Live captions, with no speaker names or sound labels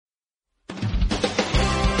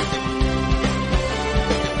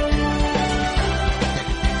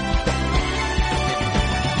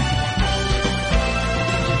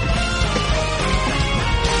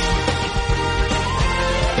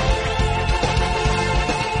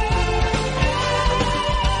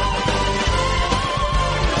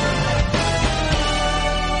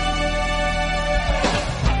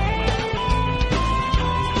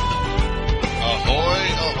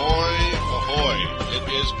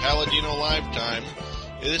Paladino Live time.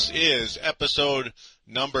 This is episode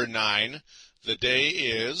number 9. The day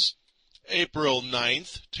is April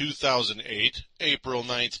 9th, 2008. April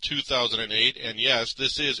 9th, 2008. And yes,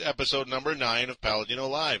 this is episode number 9 of Paladino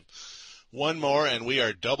Live. One more and we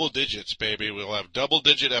are double digits, baby. We'll have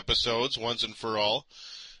double-digit episodes once and for all.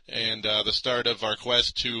 And the start of our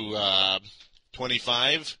quest to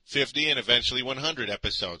 25, 50, and eventually 100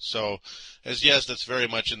 episodes. So, yes, that's very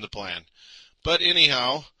much in the plan. But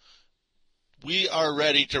anyhow, we are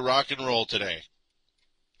ready to rock and roll today.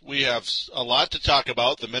 We have a lot to talk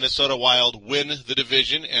about. The Minnesota Wild win the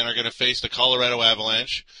division and are going to face the Colorado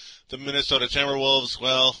Avalanche. The Minnesota Timberwolves,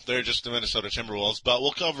 well, they're just the Minnesota Timberwolves, but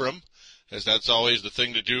we'll cover them, as that's always the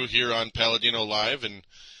thing to do here on Paladino Live. And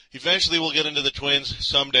eventually we'll get into the Twins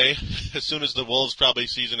someday. As soon as the Wolves probably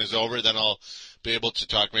season is over, then I'll be able to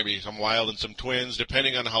talk maybe some Wild and some Twins,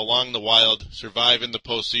 depending on how long the Wild survive in the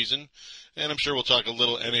postseason. And I'm sure we'll talk a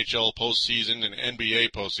little NHL postseason and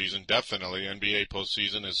NBA postseason. Definitely NBA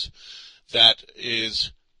postseason, that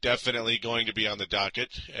is definitely going to be on the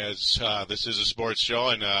docket, as this is a sports show.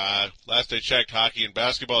 And last I checked, hockey and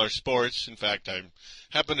basketball are sports. In fact, I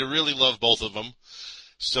happen to really love both of them.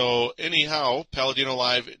 So anyhow, Paladino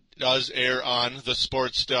Live does air on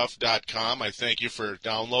thesportstuff.com. I thank you for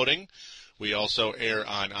downloading. We also air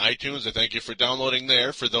on iTunes. I thank you for downloading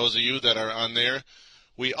there, for those of you that are on there.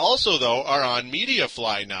 We also, though, are on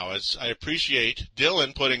MediaFly now, as I appreciate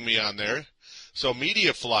Dylan putting me on there. So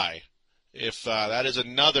MediaFly, if that is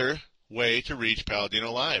another way to reach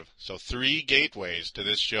Paladino Live. So 3 gateways to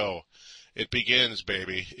this show. It begins,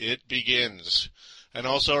 baby. It begins. And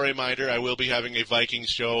also a reminder, I will be having a Vikings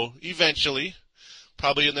show eventually,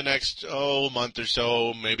 probably in the next month or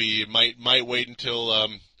so. Maybe might wait until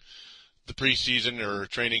the preseason or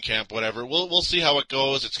training camp, whatever. We'll see how it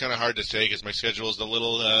goes. It's kind of hard to say because my schedule is a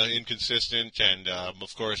little inconsistent, and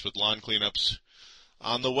of course with lawn cleanups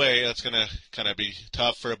on the way, that's going to kind of be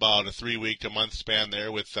tough for about a 3-week to month span there.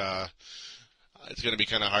 With it's going to be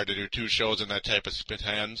kind of hard to do 2 shows in that type of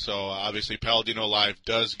span. So obviously Paladino Live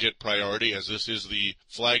does get priority, as this is the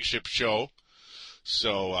flagship show.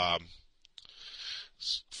 So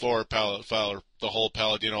for the whole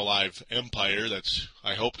Paladino Live empire that's,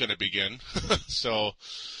 I hope, going to begin. So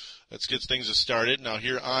let's get things started. Now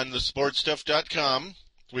here on thesportstuff.com,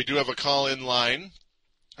 we do have a call-in line,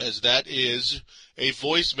 as that is a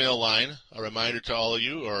voicemail line. A reminder to all of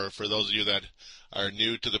you, or for those of you that are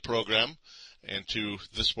new to the program and to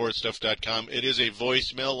thesportstuff.com, it is a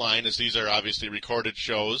voicemail line, as these are obviously recorded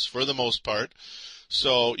shows for the most part.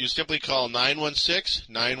 So you simply call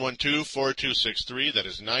 916-912-4263. That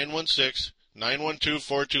is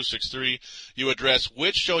 916-912-4263. You address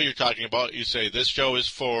which show you're talking about. You say, this show is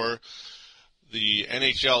for the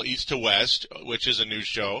NHL East to West, which is a new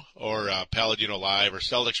show, or Paladino Live, or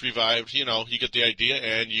Celtics Revived. You know, you get the idea,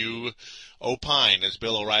 and you opine, as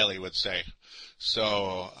Bill O'Reilly would say.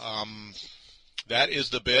 So that is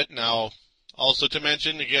the bit. Now, also to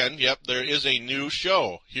mention, again, there is a new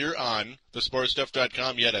show here on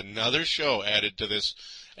thesportstuff.com, yet another show added to this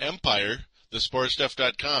empire,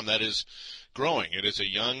 thesportstuff.com, that is growing. It is a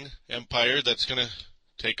young empire that's going to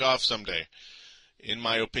take off someday, in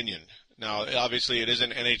my opinion. Now, obviously, it is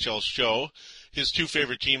an NHL show. His 2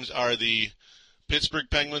 favorite teams are the Pittsburgh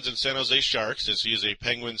Penguins and San Jose Sharks, as he is a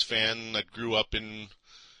Penguins fan that grew up in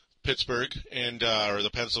Pittsburgh and or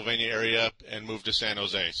the Pennsylvania area and moved to San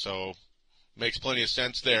Jose. So makes plenty of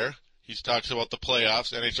sense there. He talks about the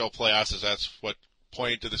playoffs, NHL playoffs, as that's what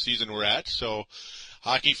point of the season we're at. So,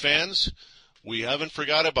 hockey fans, we haven't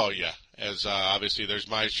forgot about you. As obviously there's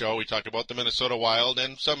my show. We talk about the Minnesota Wild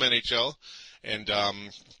and some NHL. And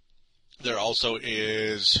there also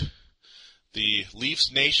is the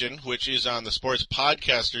Leafs Nation, which is on the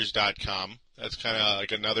sportspodcasters.com. That's kind of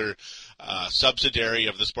like another subsidiary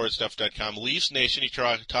of the sportstuff.com. Leafs Nation, he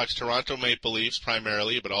talks Toronto Maple Leafs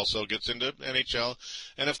primarily, but also gets into NHL.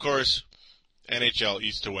 And, of course, NHL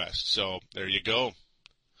East to West. So there you go.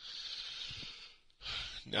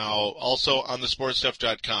 Now, also on the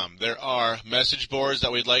sportstuff.com, there are message boards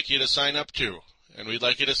that we'd like you to sign up to. And we'd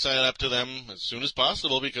like you to sign up to them as soon as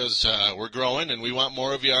possible, because we're growing and we want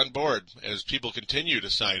more of you on board as people continue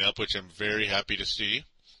to sign up, which I'm very happy to see.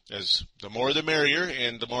 As the more the merrier,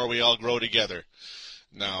 and the more we all grow together.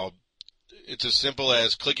 Now, it's as simple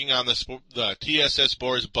as clicking on the TSS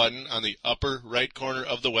Boards button on the upper right corner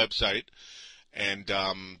of the website, and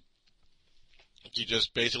you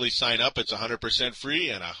just basically sign up. It's 100% free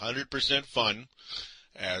and 100% fun.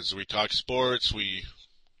 As we talk sports, we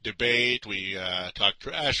debate, we talk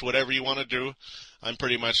trash, whatever you want to do. I'm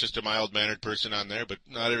pretty much just a mild-mannered person on there, but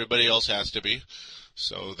not everybody else has to be.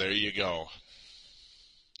 So there you go.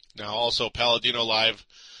 Now, also, Paladino Live,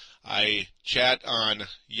 I chat on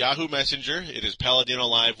Yahoo Messenger. It is Paladino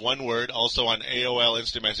Live, one word. Also on AOL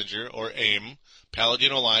Instant Messenger, or AIM.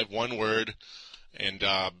 Paladino Live, one word. And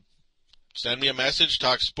send me a message,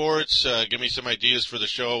 talk sports, give me some ideas for the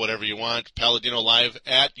show, whatever you want.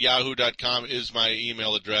 PaladinoLive@yahoo.com is my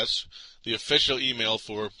email address, the official email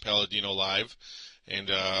for Paladino Live.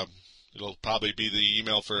 And it'll probably be the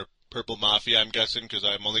email for Purple Mafia, I'm guessing, because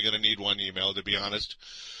I'm only going to need one email, to be honest.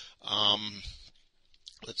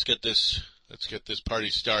 Let's get this party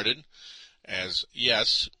started. As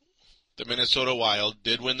yes, the Minnesota Wild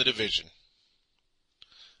did win the division.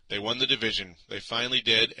 They won the division. They finally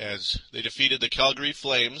did, as they defeated the Calgary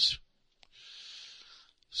Flames.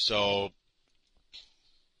 So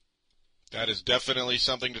that is definitely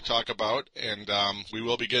something to talk about, and we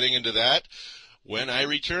will be getting into that when I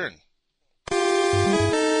return.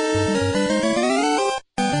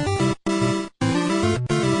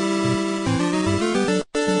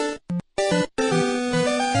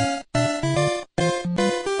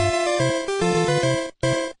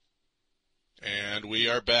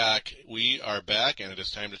 We are back, and it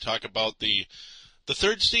is time to talk about the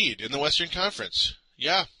third seed in the Western Conference.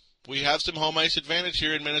 Yeah, we have some home ice advantage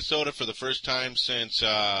here in Minnesota for the first time since,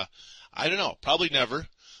 I don't know, probably never.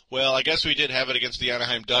 Well, I guess we did have it against the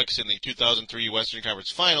Anaheim Ducks in the 2003 Western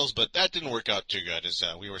Conference Finals, but that didn't work out too good, as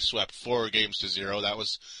we were swept 4-0. That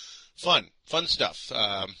was fun stuff.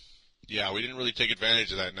 Yeah, we didn't really take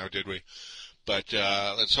advantage of that now, did we? But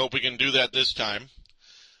let's hope we can do that this time.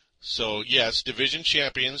 So, yes, division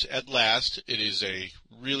champions at last. It is a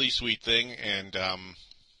really sweet thing, and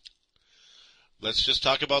let's just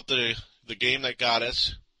talk about the game that got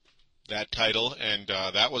us that title, and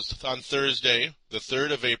that was on Thursday, the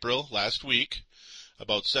 3rd of April, last week,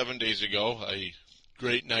 about 7 days ago. A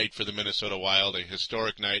great night for the Minnesota Wild, a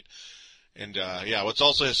historic night. And, yeah, what's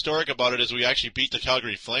also historic about it is we actually beat the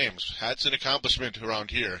Calgary Flames. That's an accomplishment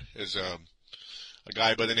around here, is a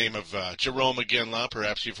guy by the name of Jarome Iginla.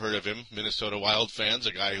 Perhaps you've heard of him, Minnesota Wild fans,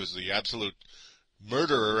 a guy who's the absolute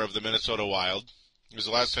murderer of the Minnesota Wild. It was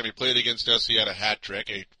the last time he played against us. He had a hat trick,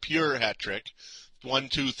 a pure hat trick. 1,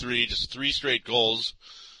 2, 3, just 3 straight goals.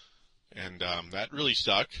 And that really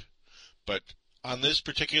stuck. But on this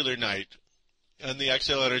particular night, in the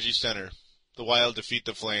Xcel Energy Center, the Wild defeat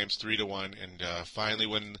the Flames 3-1 and finally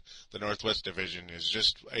win the Northwest Division. Is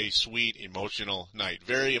just a sweet, emotional night.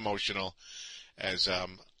 Very emotional. As I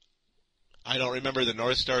don't remember the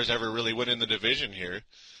North Stars ever really winning the division here,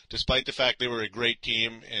 despite the fact they were a great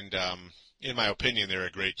team, and in my opinion, they're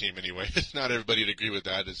a great team anyway. Not everybody would agree with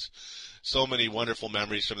that. It's so many wonderful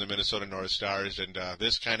memories from the Minnesota North Stars, and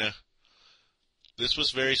this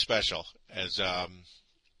was very special, as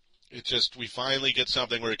we finally get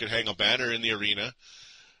something where we could hang a banner in the arena.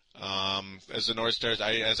 As the North Stars,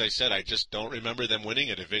 as I said, I just don't remember them winning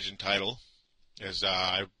a division title, as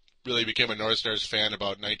I really became a North Stars fan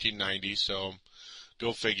about 1990, so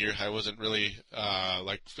go figure. I wasn't really,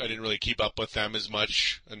 I didn't really keep up with them as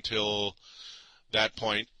much until that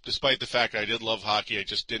point, despite the fact I did love hockey. I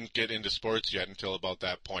just didn't get into sports yet until about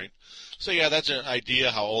that point. So yeah, that's an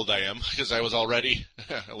idea how old I am, because I was already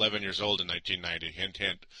 11 years old in 1990, hint,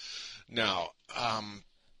 hint. Now, on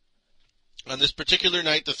this particular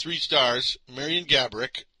night, the 3 stars, Marian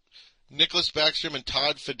Gaborik, Nicholas Backstrom, and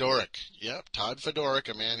Todd Fedoruk. Yep, Todd Fedoruk,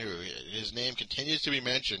 a man who his name continues to be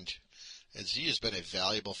mentioned, as he has been a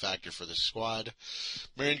valuable factor for the squad.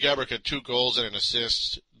 Marian Gaborik had 2 goals and an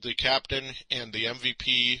assist. The captain and the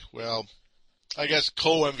MVP, well, I guess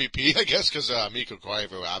co-MVP, because Mikko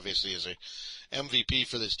Koivu obviously is a MVP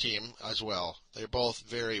for this team as well. They're both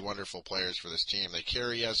very wonderful players for this team. They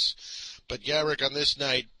carry us. But Gaborik on this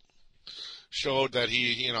night showed that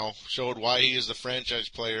showed why he is the franchise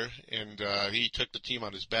player, and he took the team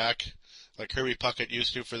on his back like Herbie Puckett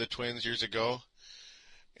used to for the Twins years ago.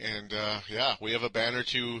 And, yeah, we have a banner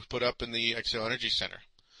to put up in the Xcel Energy Center.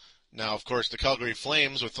 Now, of course, the Calgary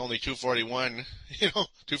Flames, with only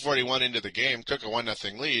 2:41 into the game, took a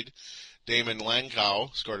 1-0 lead. Damon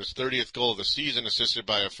Langkow scored his 30th goal of the season, assisted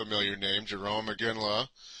by a familiar name, Jarome Iginla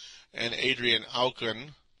and Adrian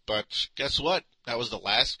Auken. But guess what? That was the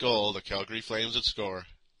last goal the Calgary Flames would score.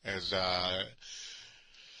 As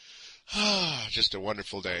just a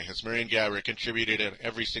wonderful day. As Marian Gaborik contributed in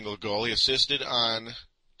every single goal. He assisted on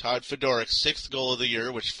Todd Fedoruk's 6th goal of the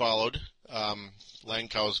year, which followed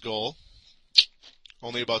Langkow's goal.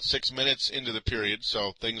 Only about 6 minutes into the period,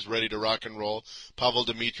 so things ready to rock and roll. Pavel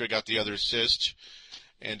Demitra got the other assist,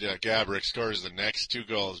 and Gaborik scores the next 2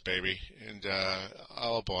 goals, baby. And,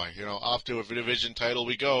 oh boy, off to a division title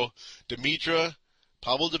we go. Demitra,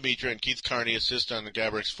 Pavel Demitra and Keith Carney assist on the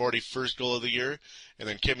Gabourey's 41st goal of the year, and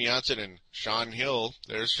then Kim Janssen and Sean Hill,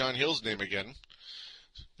 there's Sean Hill's name again,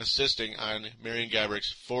 assisting on Marion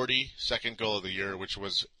Gabourey's 42nd goal of the year, which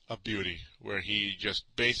was a beauty, where he just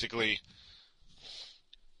basically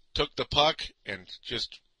took the puck and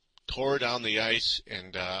just tore down the ice,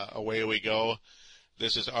 and away we go.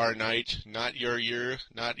 This is our night, not your year,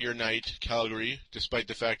 not your night, Calgary, despite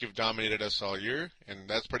the fact you've dominated us all year. And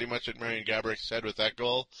that's pretty much what Marion Gabourey said with that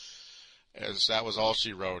goal, as that was all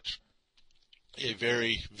she wrote. A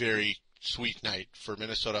very, very sweet night for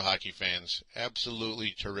Minnesota hockey fans.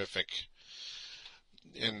 Absolutely terrific.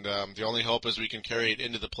 And the only hope is we can carry it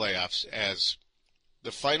into the playoffs, as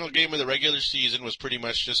the final game of the regular season was pretty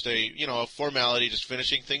much just a formality, just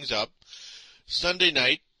finishing things up. Sunday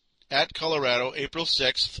night, at Colorado, April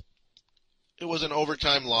 6th, it was an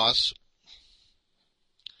overtime loss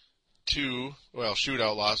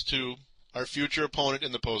shootout loss to our future opponent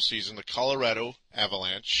in the postseason, the Colorado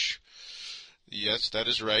Avalanche. Yes, that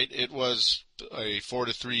is right. It was a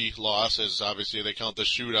 4-3 loss, as obviously they count the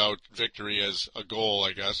shootout victory as a goal,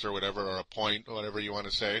 I guess, or whatever, or a point, whatever you want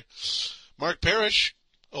to say. Mark Parrish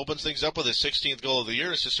opens things up with his 16th goal of the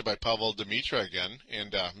year, assisted by Pavel Demitra again,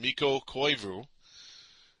 and Mikko Koivu.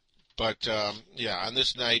 But, on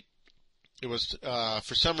this night, it was,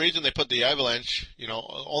 for some reason, they put the Avalanche,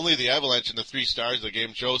 only the Avalanche in the 3 stars of the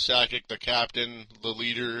game. Joe Sakic, the captain, the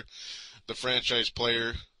leader, the franchise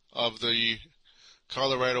player of the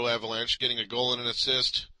Colorado Avalanche, getting a goal and an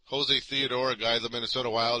assist. Jose Theodore, a guy the Minnesota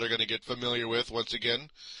Wild are going to get familiar with once again,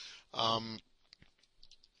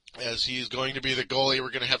 as he's going to be the goalie we're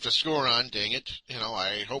going to have to score on. Dang it.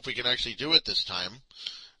 I hope we can actually do it this time.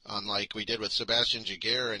 Unlike we did with Sebastian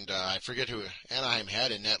Jaguar, and I forget who Anaheim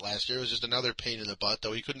had in net last year. It was just another pain in the butt,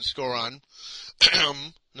 though he couldn't score on.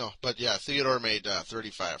 Theodore made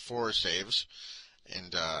 4 saves,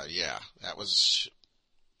 and that was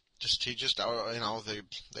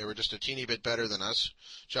they were just a teeny bit better than us.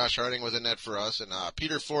 Josh Harding was in net for us, and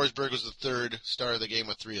Peter Forsberg was the 3rd star of the game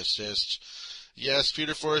with 3 assists. Yes,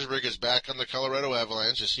 Peter Forsberg is back on the Colorado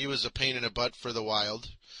Avalanche, as he was a pain in the butt for the Wild.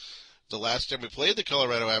 The last time we played the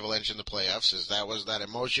Colorado Avalanche in the playoffs, that was that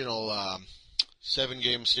emotional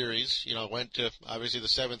 7-game series. Went to, obviously the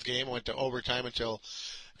 7th game, went to overtime until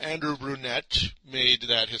Andrew Brunette made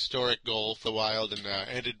that historic goal for the Wild and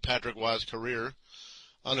ended Patrick Roy's career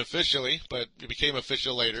unofficially, but it became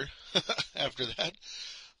official later after that.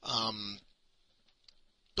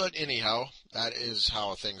 But anyhow, that is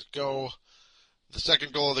how things go. The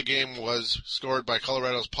second goal of the game was scored by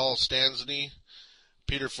Colorado's Paul Stastny.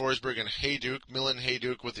 Peter Forsberg and Hayduk, Milan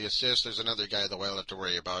Hayduk with the assist. There's another guy the Wild have to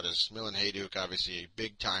worry about, is Milan Hayduk, obviously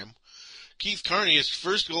big time. Keith Carney, his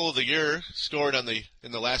first goal of the year, scored in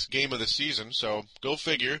the last game of the season, so go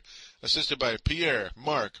figure. Assisted by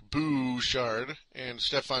Pierre-Marc Bouchard and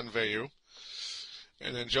Stefan Veilleux.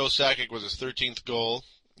 And then Joe Sakic was his 13th goal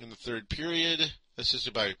in the 3rd period,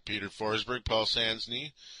 assisted by Peter Forsberg, Paul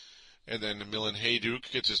Stastny. And then Milan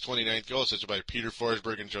Hayduk gets his 29th goal, assisted by Peter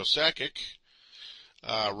Forsberg and Joe Sakic.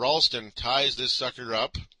 Ralston ties this sucker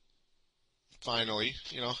up, finally,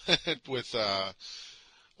 with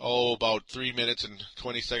about 3 minutes and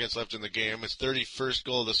 20 seconds left in the game. His 31st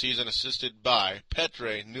goal of the season, assisted by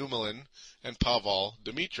Petr Numelin and Pavel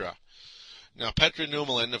Demitra. Now, Petr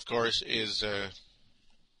Numelin, of course, is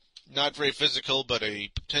not very physical, but a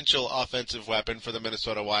potential offensive weapon for the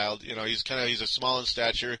Minnesota Wild. He's a small in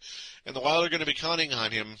stature, and the Wild are going to be counting on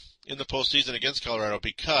him in the postseason against Colorado,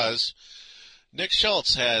 because Nick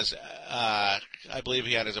Schultz has, I believe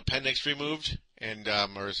he had his appendix removed, and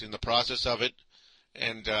or is in the process of it.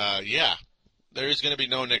 And, there is going to be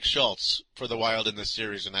no Nick Schultz for the Wild in this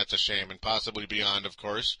series, and that's a shame, and possibly beyond, of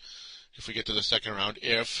course, if we get to the second round,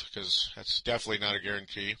 because that's definitely not a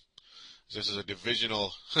guarantee. This is a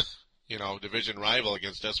divisional, division rival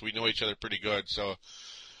against us. We know each other pretty good, so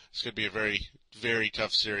this could be a very, very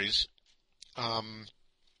tough series.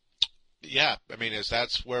 As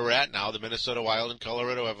that's where we're at now, the Minnesota Wild and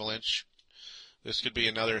Colorado Avalanche. This could be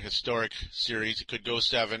another historic series. It could go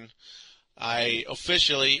 7. I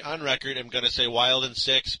officially, on record, am going to say Wild in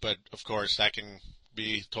 6, but of course that can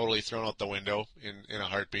be totally thrown out the window in a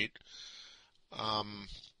heartbeat.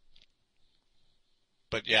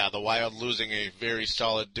 The Wild losing a very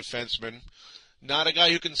solid defenseman. Not a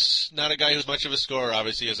guy who's much of a scorer,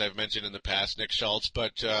 obviously, as I've mentioned in the past, Nick Schultz,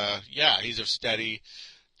 but he's a steady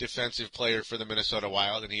defensive player for the Minnesota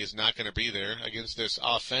Wild, and he is not going to be there against this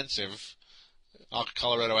offensive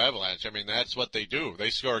Colorado Avalanche. That's what they do. They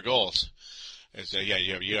score goals.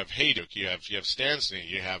 You have Hayduk, you have Stastny,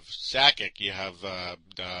 you have Sakic, you have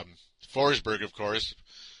Forsberg, of course,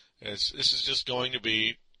 This is just going to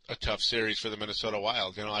be a tough series for the Minnesota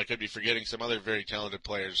Wild. I could be forgetting some other very talented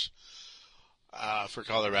players for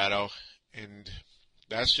Colorado, and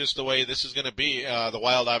that's just the way this is going to be. The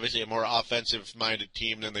Wild, obviously, a more offensive-minded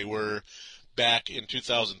team than they were back in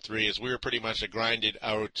 2003, as we were pretty much a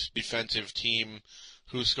grinded-out defensive team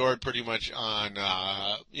who scored pretty much on,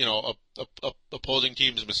 opposing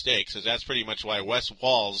teams' mistakes. As that's pretty much why Wes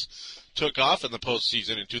Walz took off in the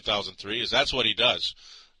postseason in 2003, is that's what he does,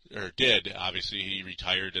 or did. Obviously, he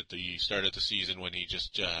retired at the start of the season when he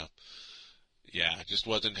just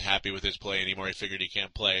wasn't happy with his play anymore. He figured he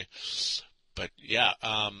can't play. But,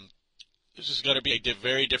 this is going to be a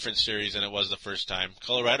very different series than it was the first time.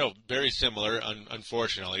 Colorado, very similar,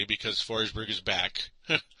 unfortunately, because Forsberg is back.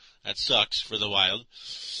 That sucks for the Wild.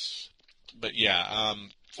 But,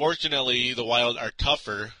 fortunately, the Wild are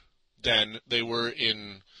tougher than they were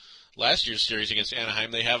in last year's series against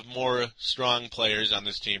Anaheim. They have more strong players on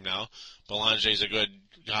this team now. Belanger's a good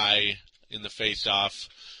guy in the face-off.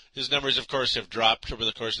 His numbers, of course, have dropped over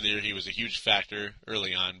the course of the year. He was a huge factor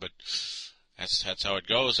early on, but that's how it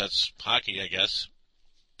goes. That's hockey, I guess.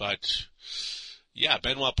 But,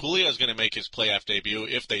 Benoit Pouliot is going to make his playoff debut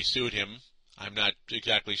if they suit him. I'm not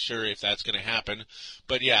exactly sure if that's going to happen.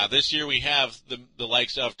 But, this year we have the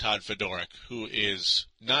likes of Todd Fedoruk, who is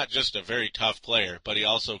not just a very tough player, but he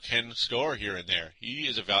also can score here and there. He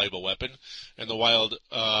is a valuable weapon, and the Wild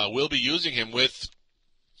will be using him with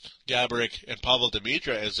Gaborik and Pavel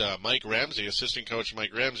Demitra, as Mike Ramsey, assistant coach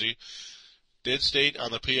Mike Ramsey, did state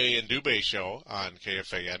on the PA and Dubé show on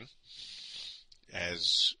KFAN,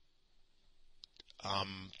 as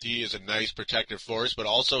he is a nice protective force, but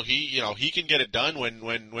also he can get it done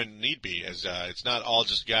when need be, as it's not all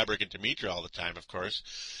just Gaborik and Demitra all the time, of course.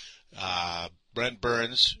 Brent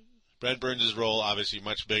Burns' role obviously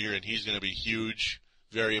much bigger, and he's going to be huge,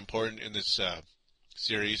 very important in this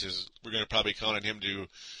series, as we're going to probably count on him to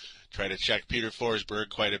try to check Peter Forsberg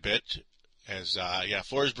quite a bit. As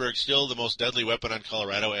Forsberg's still the most deadly weapon on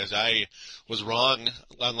Colorado, as I was wrong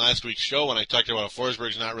on last week's show when I talked about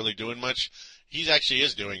Forsberg's not really doing much. He actually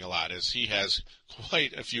is doing a lot, as he has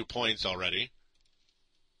quite a few points already.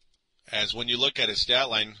 As when you look at his stat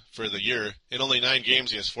line for the year, in only 9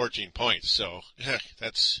 games he has 14 points. So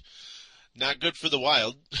that's not good for the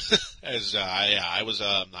Wild. As I was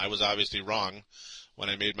obviously wrong when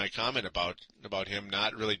I made my comment about him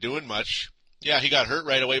not really doing much. Yeah, he got hurt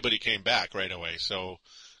right away, but he came back right away. So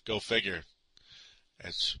go figure.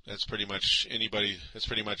 That's pretty much anybody. That's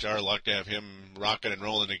pretty much our luck to have him rocking and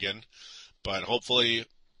rolling again. But hopefully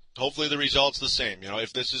the result's the same.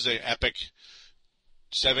 If this is an epic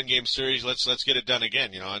 7-game series, let's get it done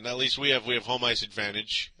again. And at least we have home ice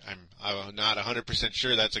advantage. I'm not 100%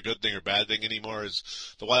 sure that's a good thing or bad thing anymore, as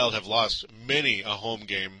the Wild have lost many a home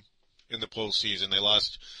game in the postseason.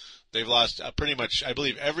 They've lost pretty much, I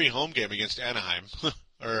believe, every home game against Anaheim,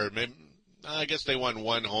 or maybe, I guess they won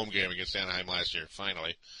one home game against Anaheim last year,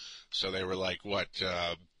 finally. So they were like, what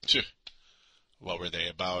were they,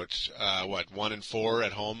 about 1-4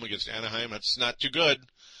 at home against Anaheim? That's not too good,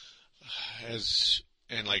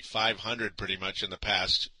 and like 500 pretty much in the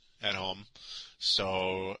past at home.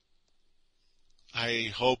 So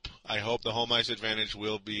I hope the home ice advantage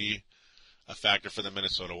will be a factor for the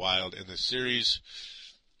Minnesota Wild in this series,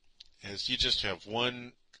 as you just have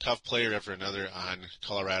one tough player after another on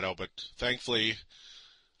Colorado. But thankfully,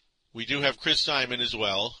 we do have Chris Simon as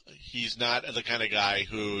well. He's not the kind of guy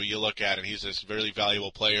who you look at and he's this very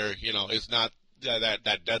valuable player. It's not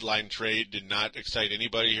that deadline trade did not excite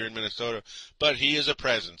anybody here in Minnesota, but he is a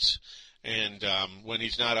presence. And when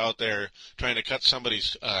he's not out there trying to cut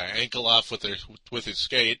somebody's ankle off with his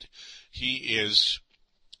skate, he is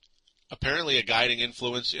apparently a guiding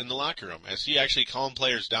influence in the locker room, as he actually calmed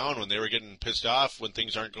players down when they were getting pissed off when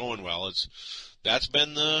things aren't going well. That's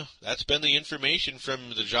been the information from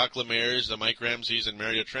the Jacques Lemaires, the Mike Ramseys, and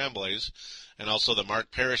Mario Tremblays, and also the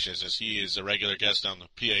Mark Parishes, as he is a regular guest on the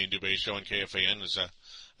PA and Dubé show on KFAN.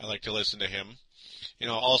 I like to listen to him.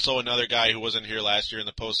 Also another guy who wasn't here last year in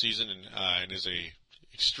the postseason and is a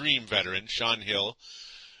extreme veteran, Sean Hill.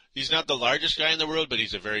 He's not the largest guy in the world, but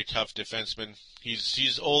he's a very tough defenseman.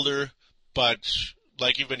 He's older, but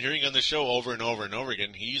like you've been hearing on the show over and over and over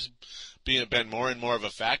again, he's been more and more of a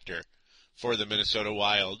factor for the Minnesota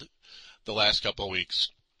Wild the last couple of weeks.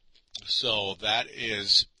 So that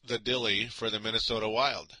is the dilly for the Minnesota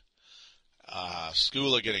Wild.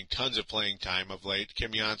 Skula getting tons of playing time of late.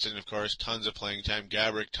 Kim Janssen, of course, tons of playing time.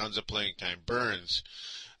 Gaborik, tons of playing time. Burns,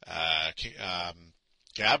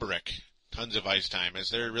 Gaborik, tons of ice time, as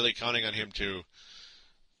they're really counting on him to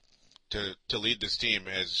to lead this team.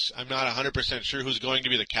 As I'm not 100% sure who's going to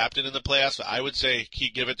be the captain in the playoffs. I would say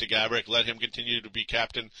give it to Gaborik, let him continue to be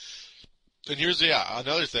captain. And here's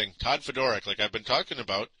another thing, Todd Fedoruk, like I've been talking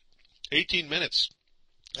about, 18 minutes.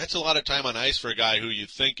 That's a lot of time on ice for a guy who you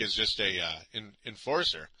think is just a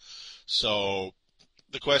enforcer. So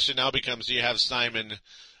the question now becomes, do you have Simon,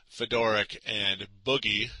 Fedoruk, and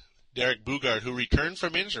Derek Boogaard, who returned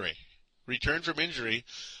from injury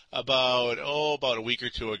about a week or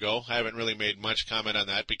two ago. I haven't really made much comment on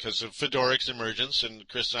that because of Fedoruk's emergence and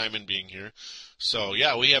Chris Simon being here. So,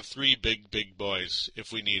 yeah, we have three big boys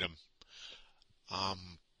if we need them.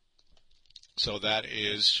 So that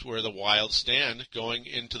is where the Wild stand going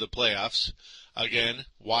into the playoffs. Again,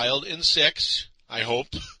 Wild in 6, I hope.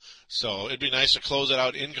 So it'd be nice to close it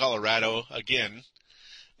out in Colorado again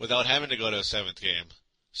without having to go to a 7th game.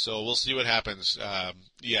 So we'll see what happens.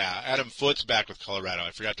 Adam Foote's back with Colorado.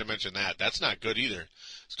 I forgot to mention that. That's not good either.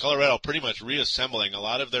 It's Colorado pretty much reassembling a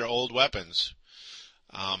lot of their old weapons.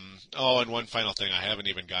 And one final thing I haven't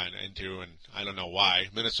even gotten into, and I don't know why.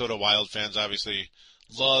 Minnesota Wild fans obviously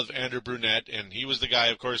love Andrew Brunette, and he was the guy,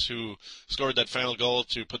 of course, who scored that final goal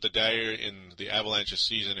to put the dagger in the Avalanche's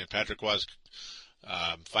season in Patrick Roy's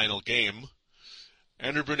final game.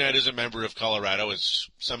 Andrew Brunette is a member of Colorado, as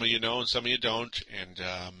some of you know and some of you don't, and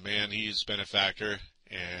man, he's been a factor,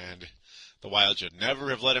 and the Wild should never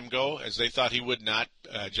have let him go, as they thought he would not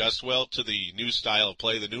adjust well to the new style of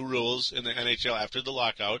play, the new rules in the NHL after the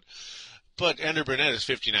lockout. But Andrew Brunette has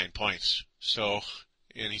 59 points,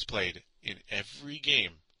 and he's played in every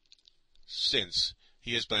game since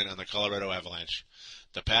he has been on the Colorado Avalanche.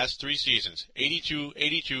 The past 3 seasons, 82,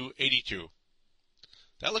 82, 82.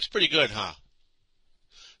 That looks pretty good, huh?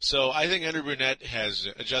 So I think Andrew Brunette has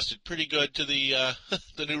adjusted pretty good to the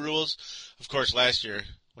the new rules. Of course, last year,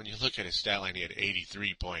 when you look at his stat line, he had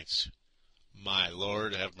 83 points. My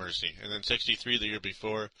Lord, have mercy. And then 63 the year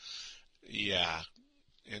before. Yeah.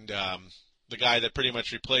 And the guy that pretty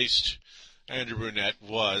much replaced Andrew Brunette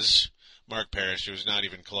was Mark Parrish, who was not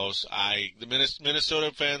even close. The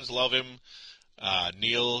Minnesota fans love him.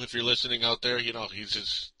 Neil, if you're listening out there,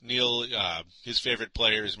 his favorite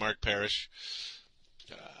player is Mark Parrish.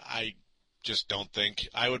 I just don't think.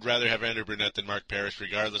 I would rather have Andrew Brunette than Mark Parrish,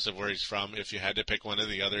 regardless of where he's from, if you had to pick one or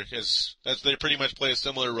the other. They pretty much play a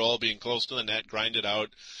similar role, being close to the net, grind it out,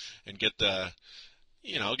 and get the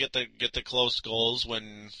close goals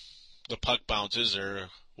when the puck bounces or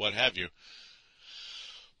what have you.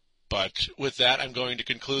 But with that, I'm going to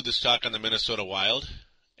conclude this talk on the Minnesota Wild.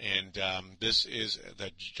 And this is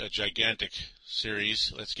a gigantic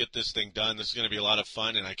series. Let's get this thing done. This is going to be a lot of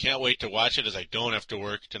fun, and I can't wait to watch it as I don't have to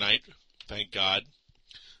work tonight. Thank God.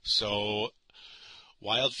 So,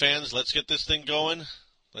 Wild fans, let's get this thing going.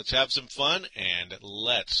 Let's have some fun, and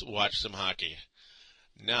let's watch some hockey.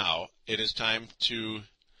 Now, it is time to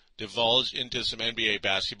divulge into some NBA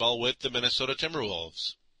basketball with the Minnesota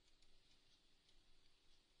Timberwolves.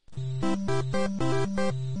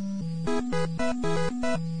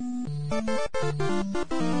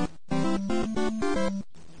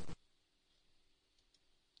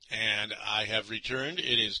 And I have returned.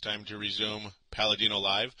 It is time to resume Paladino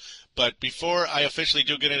Live. But before I officially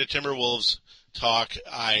do get into Timberwolves talk,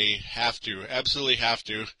 I absolutely have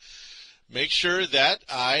to, make sure that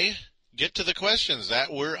I get to the questions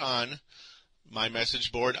that were on my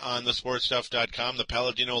message board on thesportstuff.com, the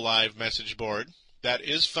Paladino Live message board. That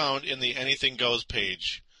is found in the Anything Goes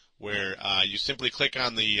page, where you simply click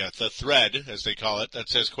on the thread, as they call it, that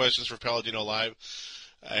says Questions for Paladino Live,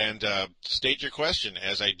 and state your question,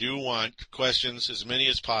 as I do want questions, as many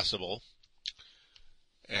as possible,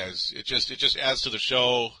 as it just adds to the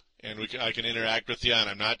show, and I can interact with you, and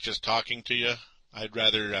I'm not just talking to you. I'd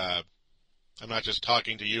rather, I'm not just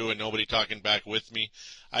talking to you and nobody talking back with me.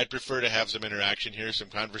 I'd prefer to have some interaction here, some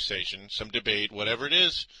conversation, some debate, whatever it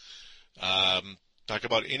is. Talk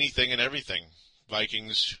about anything and everything.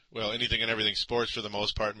 Vikings, well, anything and everything sports for the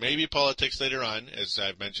most part. Maybe politics later on, as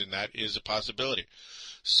I've mentioned, that is a possibility.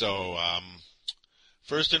 So,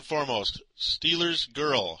 first and foremost, Steelers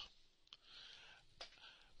Girl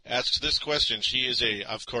asks this question. She is,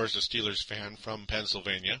 of course, a Steelers fan from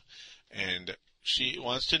Pennsylvania, and she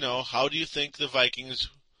wants to know, how do you think the Vikings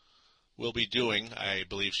will be doing, I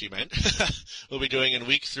believe she meant, will be doing in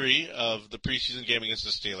Week 3 of the preseason game against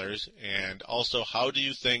the Steelers, and also, how do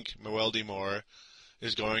you think Mewelde Moore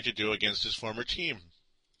is going to do against his former team?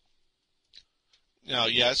 Now,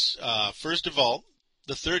 yes, first of all,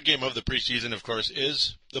 the third game of the preseason, of course,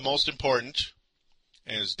 is the most important,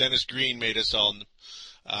 as Dennis Green made us all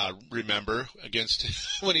remember,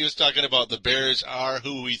 against when he was talking about the Bears are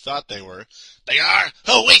who we thought they were. They are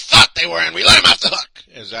who we thought they were, and we let them off the hook.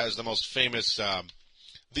 As that is the most famous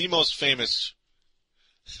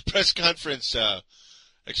press conference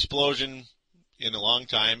explosion in a long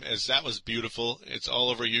time, as that was beautiful. It's all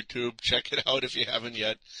over YouTube. Check it out if you haven't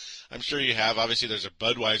yet. I'm sure you have. Obviously, there's a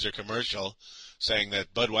Budweiser commercial saying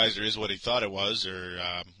that Budweiser is what he thought it was, or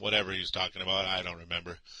whatever he was talking about. I don't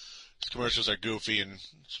remember. His commercials are goofy and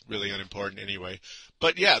it's really unimportant anyway.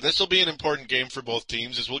 But yeah, this will be an important game for both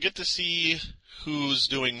teams, as we'll get to see who's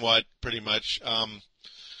doing what, pretty much.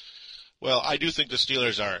 Well, I do think the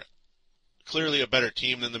Steelers are clearly a better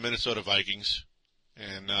team than the Minnesota Vikings.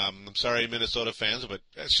 And I'm sorry, Minnesota fans, but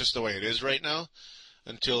that's just the way it is right now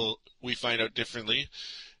until we find out differently.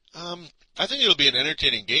 I think it'll be an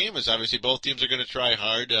entertaining game, as obviously both teams are going to try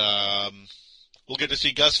hard. We'll get to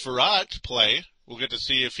see Gus Frerotte play. We'll get to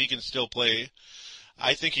see if he can still play.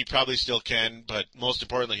 I think he probably still can, but most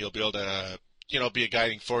importantly, he'll be able to, be a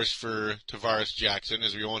guiding force for Tavares Jackson,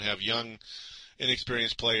 as we won't have a young,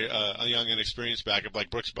 inexperienced backup like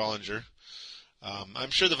Brooks Bollinger. I'm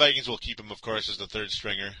sure the Vikings will keep him, of course, as the third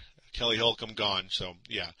stringer. Kelly Holcomb gone, so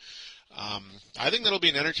yeah. I think that'll be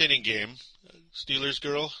an entertaining game. Steelers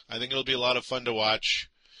girl, I think it'll be a lot of fun to watch.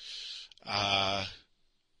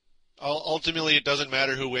 Ultimately, it doesn't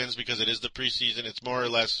matter who wins because it is the preseason. It's more or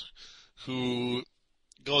less who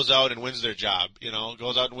goes out and wins their job.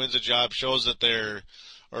 Goes out and wins a job, shows that they're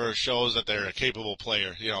a capable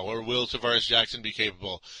player. Or will Tavares Jackson be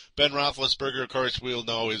capable? Ben Roethlisberger, of course, we'll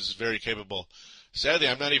know is very capable. Sadly,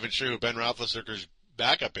 I'm not even sure who Ben Roethlisberger's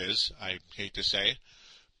backup is. I hate to say,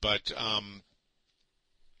 but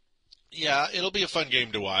yeah, it'll be a fun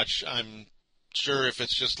game to watch. I'm sure if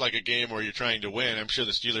it's just like a game where you're trying to win, I'm sure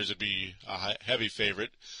the Steelers would be a heavy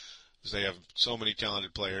favorite, as they have so many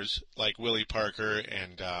talented players like Willie Parker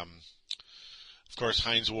and, of course,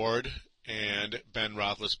 Hines Ward and Ben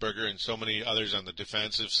Roethlisberger and so many others on the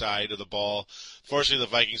defensive side of the ball. Fortunately,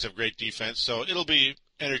 the Vikings have great defense, so it'll be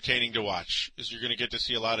entertaining to watch, as you're going to get to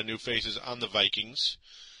see a lot of new faces on the Vikings.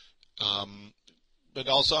 But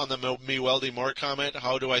also on the Mewelde Moore comment,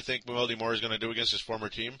 how do I think Mewelde Moore is going to do against his former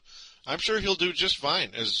team? I'm sure he'll do just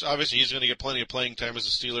fine, as obviously he's going to get plenty of playing time, as the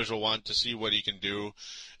Steelers will want to see what he can do,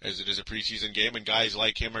 as it is a preseason game, and guys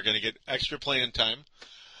like him are going to get extra playing time.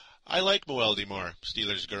 I like Mewelde Moore,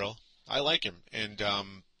 Steelers girl. I like him. And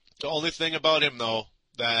the only thing about him, though,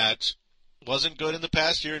 that wasn't good in the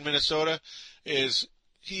past year in Minnesota is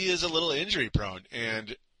he is a little injury prone,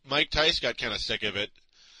 and Mike Tice got kind of sick of it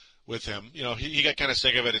with him. He got kind of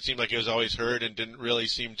sick of it. It seemed like he was always hurt and didn't really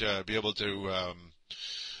seem to be able to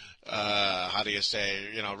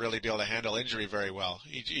really be able to handle injury very well.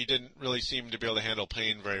 He didn't really seem to be able to handle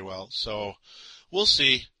pain very well. So we'll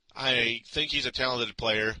see. I think he's a talented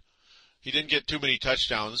player. He didn't get too many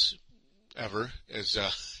touchdowns ever, as a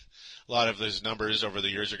lot of his numbers over the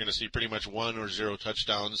years are going to see pretty much 1 or 0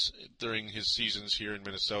 touchdowns during his seasons here in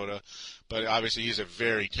Minnesota. But obviously he's a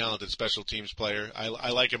very talented special teams player.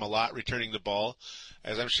 I like him a lot returning the ball,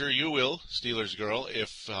 as I'm sure you will, Steelers girl,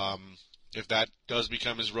 if that does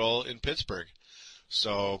become his role in Pittsburgh.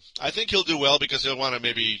 So I think he'll do well, because he'll want to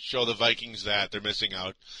maybe show the Vikings that they're missing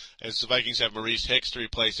out, as the Vikings have Maurice Hicks to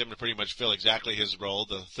replace him to pretty much fill exactly his role,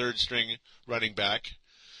 the third string running back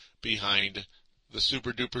behind the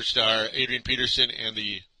super duper star Adrian Peterson and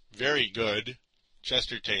the very good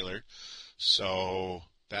Chester Taylor. So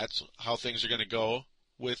that's how things are going to go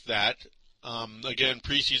with that. Again,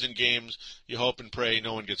 preseason games, you hope and pray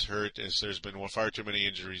no one gets hurt, as there's been far too many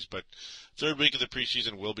injuries, but third week of the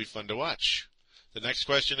preseason will be fun to watch. The next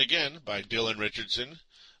question, again, by Dylan Richardson,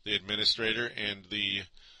 the administrator and the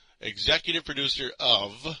executive producer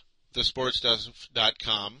of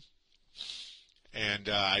thesportstuff.com. And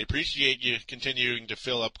I appreciate you continuing to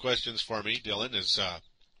fill up questions for me, Dylan.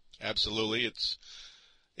 Absolutely, it's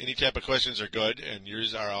any type of questions are good, and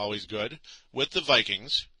yours are always good. With the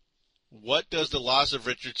Vikings, what does the loss of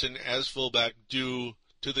Richardson as fullback do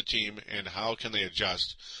to the team, and how can they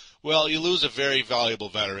adjust? Well, you lose a very valuable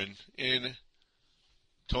veteran in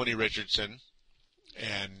Tony Richardson,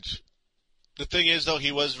 and the thing is, though,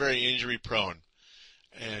 he was very injury prone,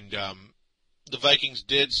 and the Vikings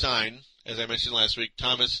did sign, as I mentioned last week,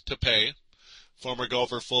 Thomas Tapeh, former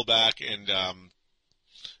Gopher fullback, and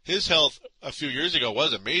his health a few years ago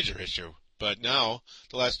was a major issue, but now,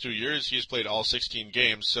 the last 2 years, he's played all 16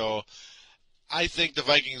 games, so I think the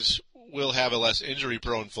Vikings will have a less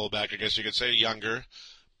injury-prone fullback, I guess you could say, younger,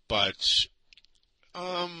 but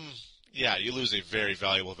yeah, you lose a very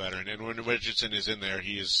valuable veteran, and when Richardson is in there,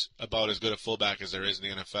 he is about as good a fullback as there is in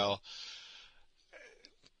the NFL.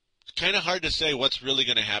 kind of hard to say what's really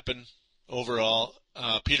going to happen overall.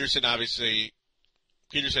 Peterson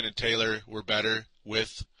and Taylor were better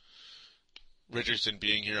with Richardson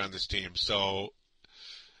being here on this team. So,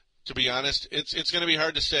 to be honest, it's going to be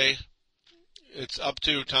hard to say. It's up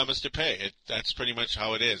to Thomas DePay. That's pretty much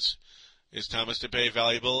how it is. Is Thomas DePay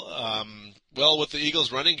valuable? Well, with the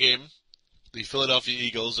Eagles' running game, the Philadelphia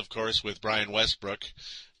Eagles, of course, with Brian Westbrook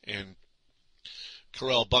and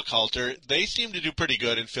Correll Buckhalter, they seem to do pretty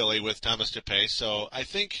good in Philly with Thomas DePay. So I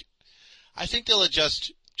think they'll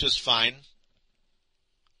adjust just fine,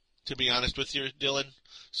 to be honest with you, Dylan.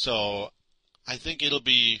 So I think it'll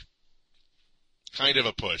be kind of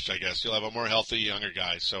a push, I guess. You'll have a more healthy, younger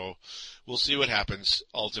guy. So we'll see what happens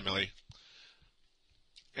ultimately.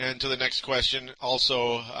 And to the next question,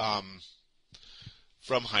 also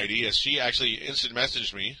from Heidi, as she actually instant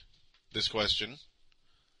messaged me this question.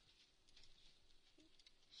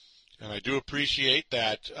 And I do appreciate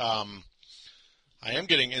that I am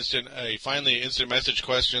getting finally instant message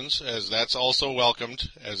questions, as that's also welcomed,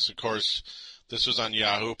 as of course this was on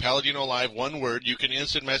Yahoo. Paladino Live, one word. You can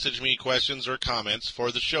instant message me questions or comments for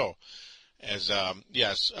the show. As,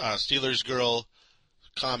 Steelers Girl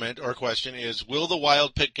comment or question is, will the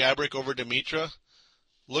Wild pick Gaborik over Dimitra?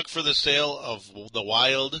 Look for the sale of the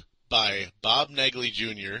Wild by Bob Negley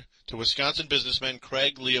Jr. to Wisconsin businessman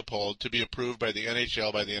Craig Leopold to be approved by the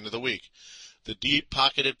NHL by the end of the week. The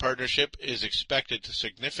deep-pocketed partnership is expected to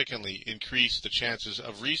significantly increase the chances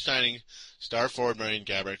of re-signing star forward Marian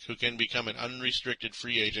Gaborik, who can become an unrestricted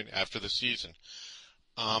free agent after the season.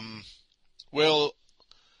 Well,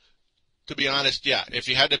 to be honest, yeah, if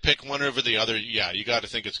you had to pick one over the other, yeah, you got to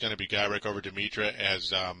think it's going to be Gaborik over Dimitra,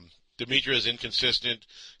 as Dimitra is inconsistent,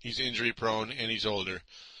 he's injury-prone, and he's older.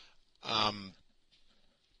 I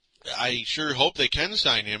sure hope they can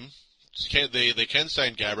sign him. They can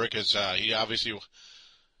sign Gaborik, as he obviously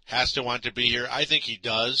has to want to be here. I think he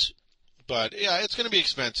does, but yeah, it's going to be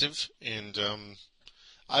expensive, and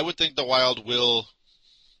I would think the Wild will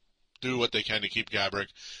do what they can to keep Gaborik.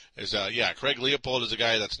 Craig Leopold is a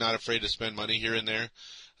guy that's not afraid to spend money here and there.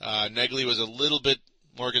 Negley was a little bit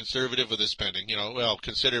more conservative with his spending,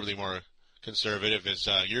 considerably more conservative. As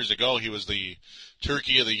years ago, he was the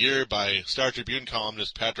Turkey of the Year by Star Tribune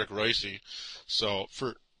columnist Patrick Royce. So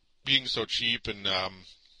for being so cheap and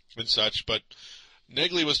such, but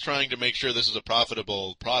Negley was trying to make sure this is a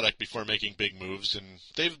profitable product before making big moves, and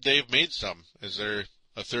they've made some, as they're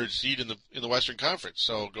a third seed in the Western Conference.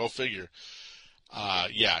 So go figure.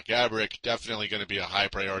 Gaborik definitely going to be a high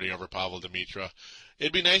priority over Pavel Dimitra.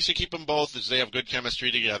 It'd be nice to keep them both, as they have good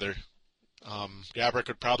chemistry together. Gaborik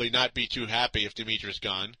would probably not be too happy if Dimitra's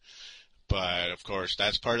gone, but of course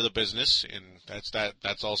that's part of the business, and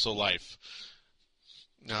that's also life.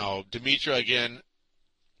 Now, Dimitra, again,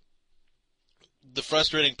 the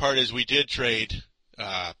frustrating part is we did trade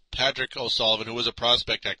Patrick O'Sullivan, who was a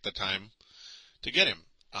prospect at the time, to get him.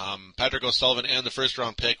 Patrick O'Sullivan and the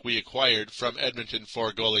first-round pick we acquired from Edmonton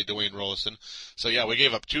for goalie Dwayne Roloson. So, yeah, we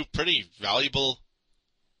gave up two pretty valuable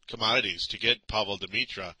commodities to get Pavel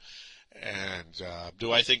Dimitra. And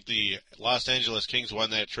do I think the Los Angeles Kings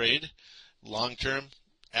won that trade long-term?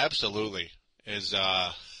 Absolutely.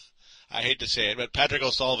 I hate to say it, but Patrick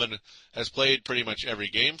O'Sullivan has played pretty much every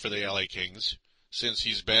game for the LA Kings since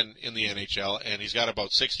he's been in the NHL, and he's got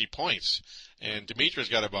about 60 points. And Dimitra's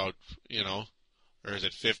got about, or is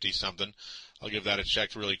it 50-something? I'll give that a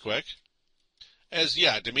check really quick.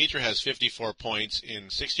 Dimitra has 54 points in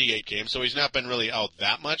 68 games, so he's not been really out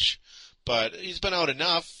that much, but he's been out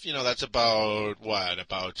enough. That's about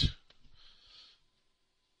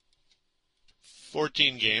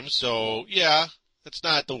 14 games, so yeah. It's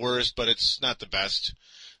not the worst, but it's not the best.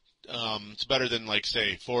 It's better than,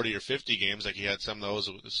 40 or 50 games, like he had some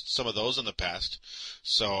of those in the past.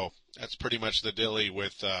 So that's pretty much the dilly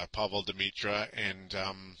with Pavel Dimitra. And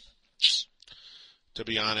to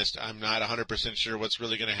be honest, I'm not 100% sure what's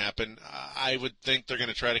really going to happen. I would think they're going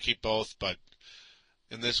to try to keep both, but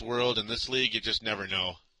in this world, in this league, you just never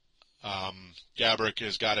know. Gaborik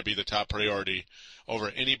has got to be the top priority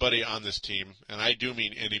over anybody on this team, and I do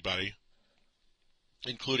mean anybody,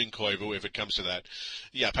 including Koivu, if it comes to that.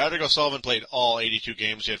 Yeah, Patrick O'Sullivan played all 82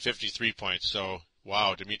 games. He had 53 points. So,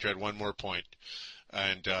 wow, Dimitra had one more point.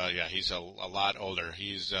 And, he's a lot older.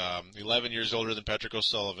 He's 11 years older than Patrick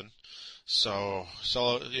O'Sullivan. So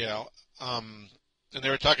and they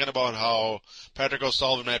were talking about how Patrick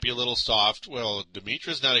O'Sullivan might be a little soft. Well,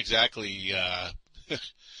 Dimitra's not exactly,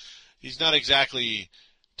 he's not exactly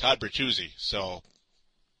Todd Bertuzzi. So,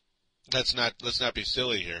 let's not be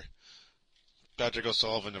silly here. Patrick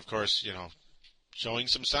O'Sullivan, of course, showing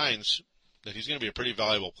some signs that he's going to be a pretty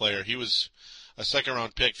valuable player. He was a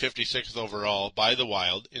second-round pick, 56th overall by the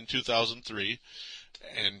Wild in 2003,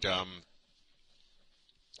 and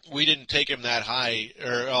we didn't take him that high,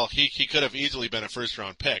 or well, he could have easily been a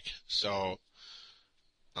first-round pick. So,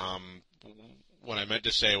 what I meant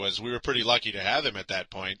to say was we were pretty lucky to have him at that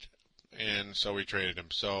point, and so we traded him.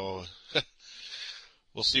 So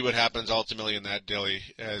we'll see what happens ultimately in that dilly.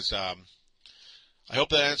 As I hope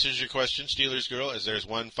that answers your question, Steelers girl. As there's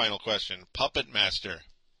one final question, Puppet Master.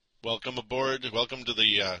 Welcome aboard. Welcome to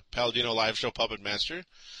the Paladino Live Show, Puppet Master.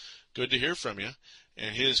 Good to hear from you.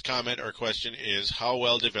 And his comment or question is, how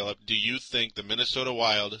well developed do you think the Minnesota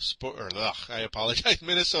Wild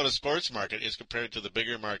Minnesota sports market is compared to the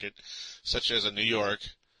bigger market, such as a New York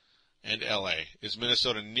and LA? Is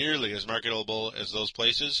Minnesota nearly as marketable as those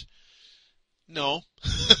places? No.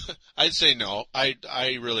 I'd say no. I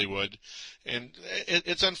really would. And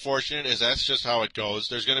it's unfortunate, as that's just how it goes.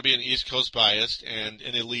 There's going to be an East Coast bias and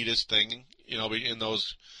an elitist thing, in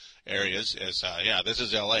those areas. As this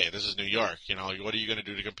is LA, this is New York. What are you going to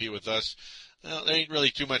do to compete with us? Well, there ain't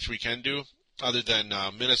really too much we can do, other than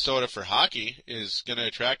Minnesota for hockey is going to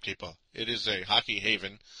attract people. It is a hockey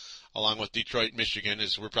haven, along with Detroit, Michigan.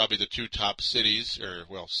 We're probably the two top cities,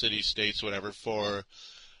 cities, states, whatever, for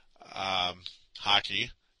hockey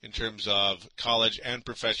in terms of college and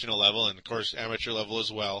professional level, and of course amateur level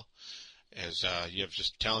as well. As you have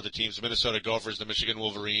just talented teams, the Minnesota Gophers, the Michigan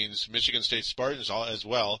Wolverines, Michigan State Spartans as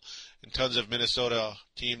well, and tons of Minnesota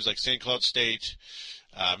teams like St. Cloud State,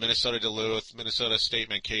 Minnesota Duluth, Minnesota State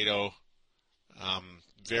Mankato,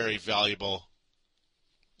 very valuable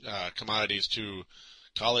commodities to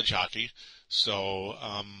college hockey. So,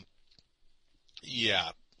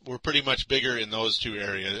 we're pretty much bigger in those two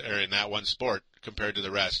areas, or in that one sport, compared to the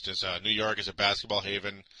rest. As New York is a basketball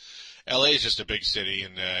haven. LA is just a big city,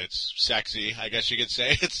 and it's sexy, I guess you could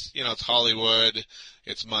say. It's it's Hollywood,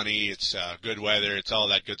 it's money, it's good weather, it's all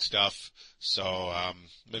that good stuff. So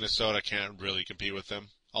Minnesota can't really compete with them.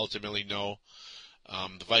 Ultimately, no.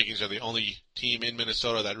 The Vikings are the only team in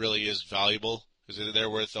Minnesota that really is valuable, because they're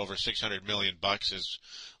worth over $600 million.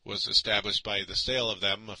 Was established by the sale of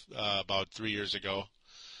them about 3 years ago.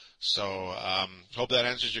 So hope that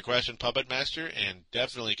answers your question, Puppet Master, and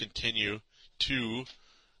definitely continue to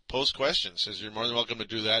post questions, as you're more than welcome to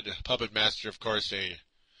do that. Puppet Master, of course, a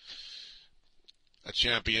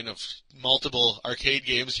champion of multiple arcade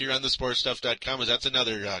games here on thesportstuff.com, as that's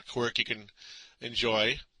another quirk you can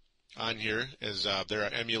enjoy on here, as there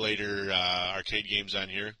are emulator arcade games on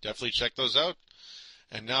here. Definitely check those out.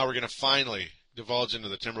 And now we're going to finally divulge into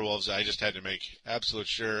the Timberwolves. I just had to make absolute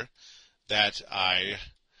sure that I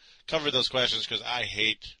covered those questions, because I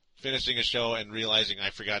hate finishing a show and realizing I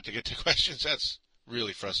forgot to get to questions. That's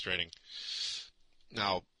really frustrating.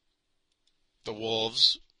 Now, the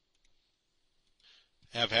Wolves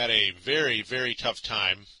have had a very, very tough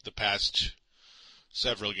time the past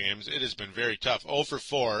several games. It has been very tough. 0 for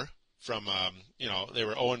 4 from, they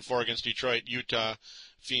were 0 4 against Detroit, Utah,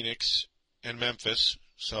 Phoenix, and Memphis.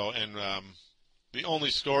 So, and the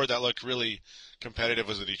only score that looked really competitive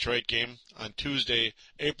was the Detroit game on Tuesday,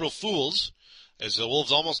 April Fool's, as the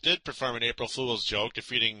Wolves almost did perform an April Fool's joke,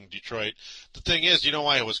 defeating Detroit. The thing is, you know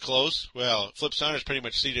why it was close? Well, Flip Saunders pretty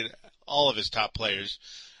much seeded all of his top players,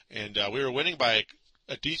 and we were winning by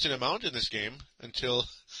a decent amount in this game until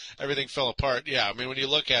everything fell apart. Yeah, I mean, when you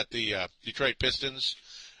look at the Detroit Pistons,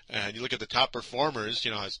 and you look at the top performers,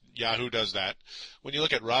 as Yahoo does that. When you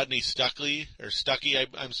look at Rodney Stuckey, as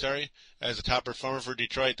the top performer for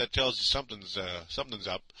Detroit, that tells you something's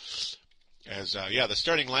up. As the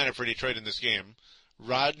starting lineup for Detroit in this game: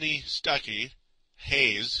 Rodney Stuckey,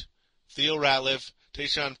 Hayes, Theo Ratliff,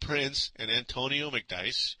 Tayshaun Prince, and Antonio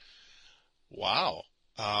McDyess. Wow.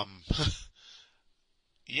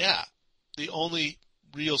 The only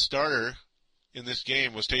real starter in this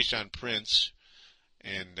game was Tayshaun Prince,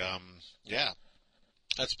 and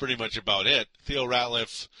that's pretty much about it. Theo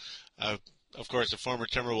Ratliff, of course, a former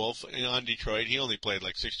Timberwolf on Detroit. He only played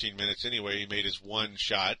like 16 minutes anyway. He made his one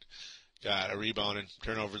shot, got a rebound and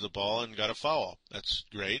turned over the ball, and got a foul. That's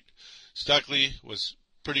great. Stuckey was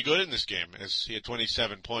pretty good in this game, as he had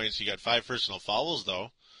 27 points. He got 5 personal fouls,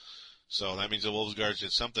 though, so that means the Wolves guards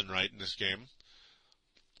did something right in this game.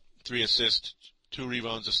 3 assists, 2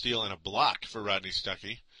 rebounds, a steal, and a block for Rodney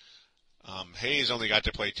Stuckey. Hayes only got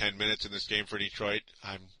to play 10 minutes in this game for Detroit.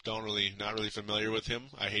 I'm not really familiar with him,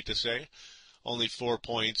 I hate to say. Only 4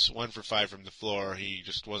 points, 1 for 5 from the floor. He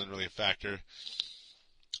just wasn't really a factor.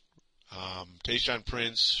 Tayshaun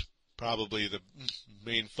Prince, probably the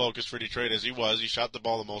main focus for Detroit, as he was. He shot the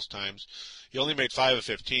ball the most times. He only made 5 of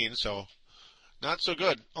 15, so not so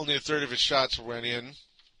good. Only a third of his shots went in.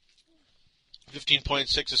 15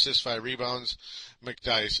 points, 6 assists, 5 rebounds.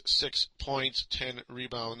 McDyess, 6 points, 10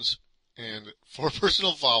 rebounds, and 4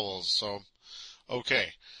 personal fouls. So,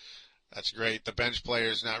 okay. That's great. The bench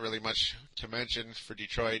players, not really much to mention for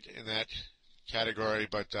Detroit in that category.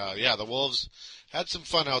 But, yeah, the Wolves had some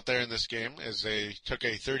fun out there in this game as they took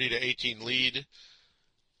a 30-18 lead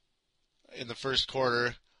in the first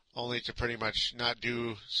quarter, only to pretty much not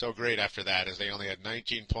do so great after that, as they only had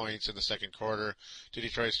 19 points in the second quarter to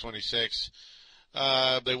Detroit's 26.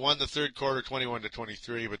 They won the third quarter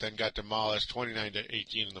 21-23, but then got demolished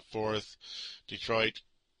 29-18 in the fourth. Detroit,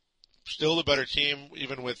 still the better team,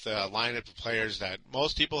 even with a lineup of players that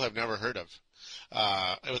most people have never heard of,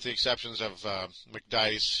 with the exceptions of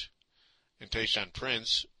McDyess and Tayshaun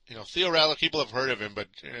Prince. You know, Theo Radler, people have heard of him, but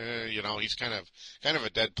you know, he's kind of a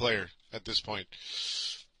dead player at this point.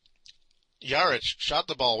 Jaric shot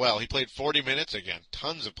the ball well. He played 40 minutes again,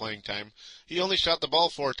 tons of playing time. He only shot the ball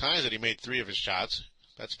 4 times, and he made 3 of his shots.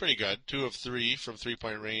 That's pretty good. 2 of 3 from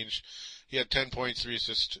three-point range. He had 10 points, 3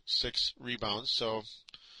 assists, 6 rebounds. So,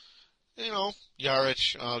 you know,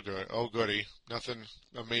 Jaric, oh goody. Nothing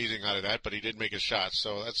amazing out of that, but he did make his shots,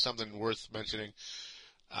 so that's something worth mentioning.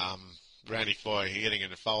 Randy Foye getting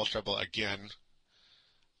into foul trouble again.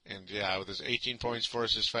 And yeah, with his 18 points, 4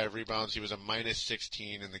 assists, 5 rebounds, he was a minus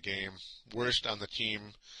 16 in the game. Worst on the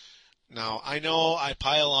team. Now, I know I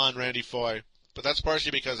pile on Randy Foye, but that's partially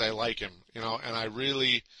because I like him, you know, and I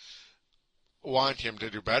really want him to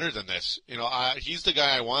do better than this. You know, he's the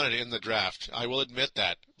guy I wanted in the draft. I will admit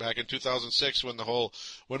that. Back in 2006 when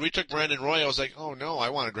we took Brandon Roy, I was like, oh no, I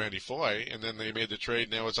wanted Randy Foye, and then they made the trade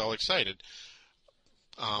and I was all excited.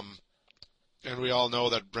 And we all know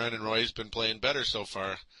that Brandon Roy's been playing better so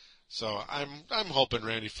far. So I'm hoping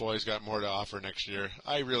Randy Foye's got more to offer next year.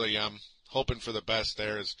 I really am hoping for the best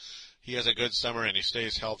there, as he has a good summer and he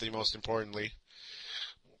stays healthy, most importantly.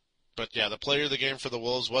 But yeah, the player of the game for the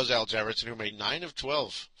Wolves was Al Jefferson, who made 9 of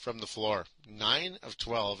 12 from the floor. 9 of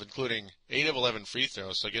 12, including 8 of 11 free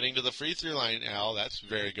throws. So getting to the free throw line, Al, that's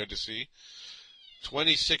very good to see.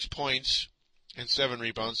 26 points and 7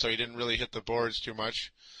 rebounds, so he didn't really hit the boards too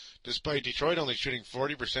much, despite Detroit only shooting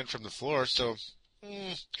 40% from the floor. So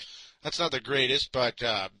that's not the greatest, but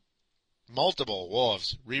multiple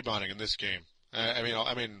Wolves rebounding in this game. I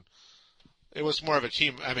mean, it was more of a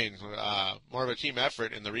team. More of a team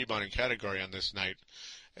effort in the rebounding category on this night.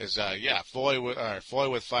 Foye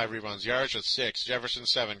with 5 rebounds, Jaric with 6, Jefferson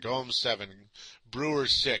 7, Gomes 7, Brewer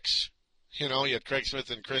 6. You know, you had Craig Smith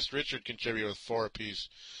and Chris Richard contribute with 4 apiece,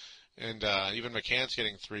 and even McCann's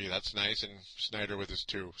getting 3. That's nice, and Snyder with his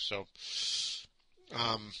 2. So,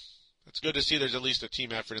 it's good to see there's at least a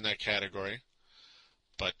team effort in that category.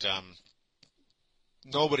 But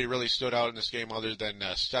nobody really stood out in this game other than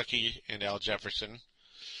Stuckey and Al Jefferson.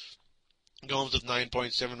 Gomes with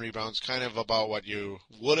 9.7 rebounds, kind of about what you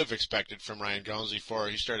would have expected from Ryan Gomes before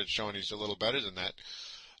he started showing he's a little better than that.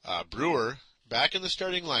 Brewer, back in the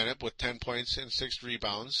starting lineup with 10 points and 6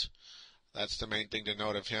 rebounds. That's the main thing to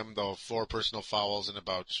note of him, though 4 personal fouls in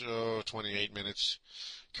about 28 minutes.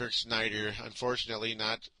 Kirk Snyder, unfortunately,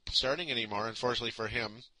 not starting anymore, unfortunately for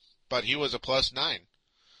him, but he was a plus 9.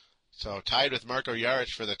 So tied with Marko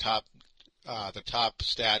Jaric for the top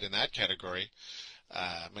stat in that category.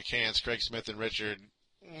 McCann's, Craig Smith, and Richard,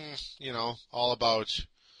 all about,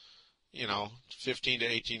 15 to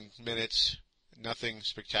 18 minutes. Nothing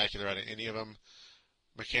spectacular out of any of them.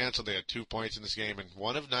 McCann's only had 2 points in this game and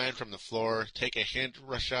 1 of 9 from the floor. Take a hint,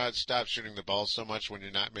 Rashad. Stop shooting the ball so much when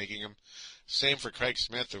you're not making them. Same for Craig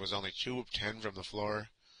Smith. It was only 2 of 10 from the floor.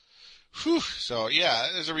 Whew. So, yeah,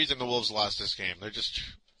 there's a reason the Wolves lost this game. They're just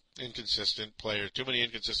inconsistent players. Too many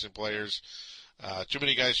inconsistent players. Too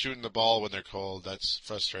many guys shooting the ball when they're cold. That's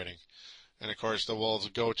frustrating. And, of course, the Wolves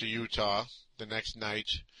go to Utah the next night,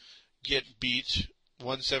 get beat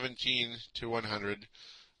 117-100.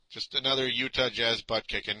 Just another Utah Jazz butt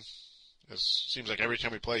kicking. It seems like every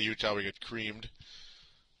time we play Utah, we get creamed.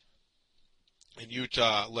 And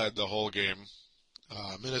Utah led the whole game.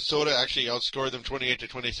 Minnesota actually outscored them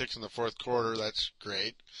 28-26 in the fourth quarter. That's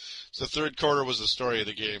great. So the third quarter was the story of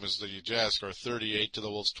the game, as the Jazz scored 38 to the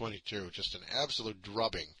Wolves 22. Just an absolute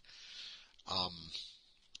drubbing.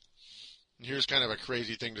 Here's kind of a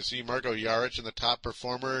crazy thing to see. Marko Jaric in the top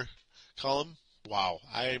performer column. Wow.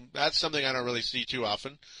 That's something I don't really see too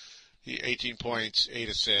often. 18 points, 8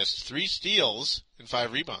 assists, 3 steals, and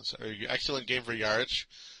 5 rebounds. Excellent game for Jaric,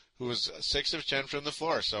 who was 6 of 10 from the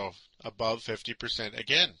floor, so above 50%.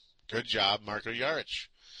 Again, good job, Marko Jaric.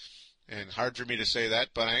 And hard for me to say that,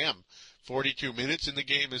 but I am. 42 minutes in the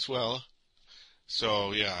game as well.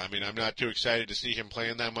 So, yeah, I'm not too excited to see him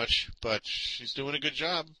playing that much, but he's doing a good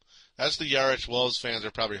job. That's the Jaric Wolves fans are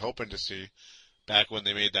probably hoping to see. back when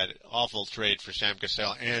they made that awful trade for Sam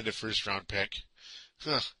Cassell and a first-round pick,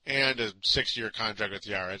 and a 6-year contract with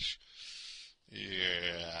Yarich.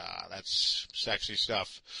 Yeah, that's sexy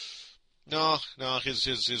stuff. No,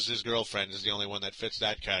 his girlfriend is the only one that fits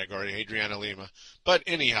that category, Adriana Lima. But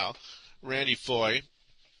anyhow, Randy Foye,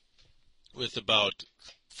 with about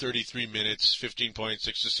 33 minutes, 15 points,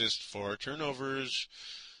 6 assists, 4 turnovers.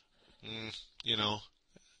 You know,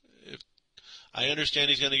 I understand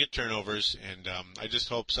he's going to get turnovers, and I just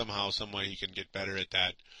hope somehow, someway he can get better at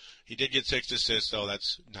that. He did get 6 assists, though.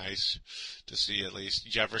 That's nice to see at least.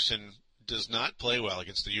 Jefferson does not play well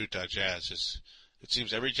against the Utah Jazz. It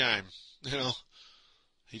seems every time,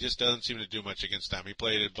 he just doesn't seem to do much against them. He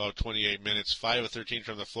played about 28 minutes, 5 of 13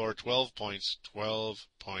 from the floor, 12 points,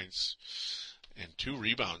 and 2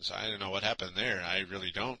 rebounds. I don't know what happened there. I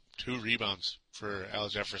really don't. 2 rebounds for Al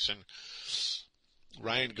Jefferson.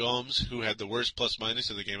 Ryan Gomes, who had the worst plus-minus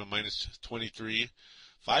of the game, a minus 23.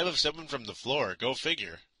 5 of 7 from the floor. Go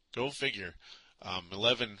figure.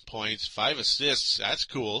 11 points, 5 assists. That's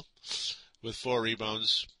cool. With 4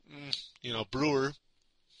 rebounds. Brewer,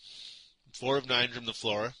 4 of 9 from the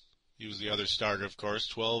floor. He was the other starter, of course.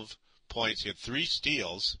 12 points. He had 3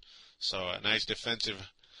 steals. So a nice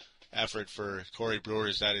defensive effort for Corey Brewer.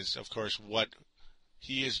 That is, of course, what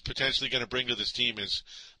he is potentially going to bring to this team. Is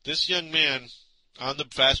this young man on the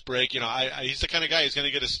fast break? He's the kind of guy who's going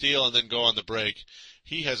to get a steal and then go on the break.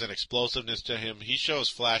 He has an explosiveness to him. He shows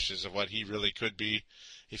flashes of what he really could be.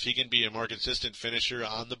 If he can be a more consistent finisher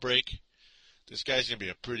on the break, this guy's going to be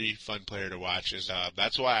a pretty fun player to watch.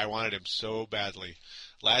 That's why I wanted him so badly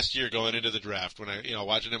last year going into the draft, when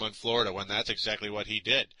watching him on Florida, when that's exactly what he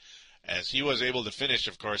did. As he was able to finish,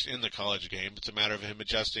 of course, in the college game. It's a matter of him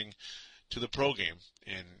adjusting to the pro game.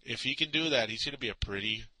 And if he can do that, he's going to be a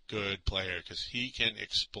pretty good player, because he can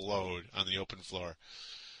explode on the open floor.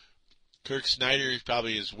 Kirk Snyder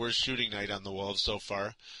probably his worst shooting night on the Wolves so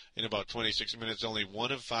far. In about 26 minutes, only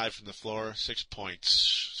 1 of 5 from the floor, 6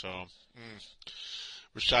 points. So,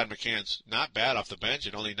 Rashad McCants, not bad off the bench.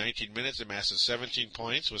 In only 19 minutes, amasses 17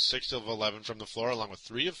 points with 6 of 11 from the floor, along with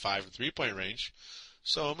 3 of 5 in three-point range.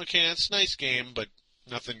 So, McCants, nice game, but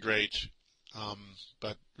nothing great.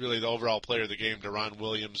 But really the overall player of the game, Deron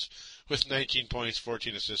Williams, with 19 points,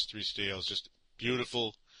 14 assists, 3 steals. Just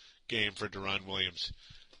beautiful game for Deron Williams,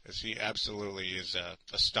 as he absolutely is a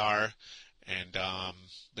star. And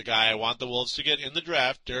the guy I want the Wolves to get in the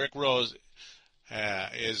draft, Derrick Rose,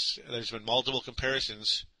 there's been multiple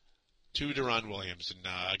comparisons to Deron Williams. And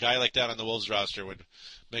a guy like that on the Wolves roster would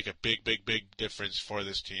make a big, big, big difference for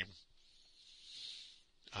this team.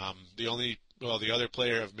 The other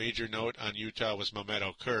player of major note on Utah was Mehmet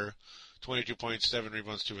Okur, 22 points, 7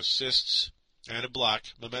 rebounds, 2 assists, and a block.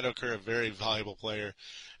 Mehmet Okur, a very valuable player,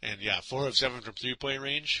 and 4 of 7 from three-point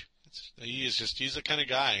range. He's the kind of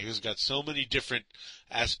guy who's got so many different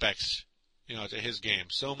aspects, to his game,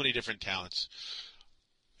 so many different talents.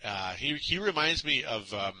 He reminds me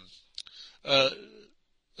of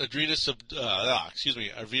Arvydas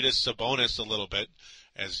Sabonis a little bit,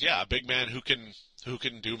 as a big man who can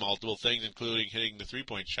do multiple things, including hitting the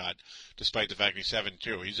three-point shot, despite the fact he's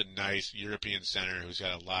 7'2". He's a nice European center who's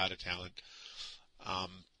got a lot of talent.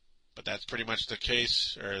 But that's pretty much the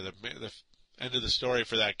case, or the end of the story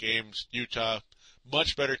for that game. Utah,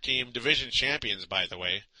 much better team, division champions, by the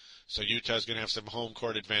way. So Utah's going to have some home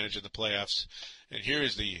court advantage in the playoffs. And here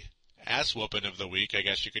is the ass-whooping of the week, I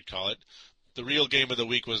guess you could call it. The real game of the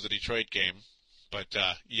week was the Detroit game. But,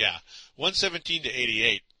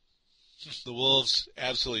 117-88. The Wolves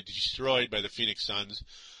absolutely destroyed by the Phoenix Suns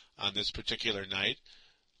on this particular night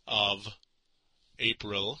of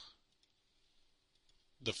April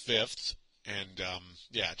the 5th. And,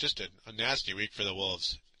 just a nasty week for the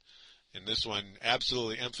Wolves. And this one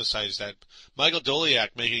absolutely emphasized that. Michael Doliak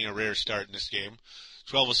making a rare start in this game.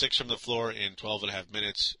 12 of 6 from the floor in 12 and a half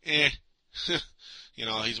minutes.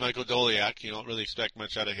 He's Michael Doliak. You don't really expect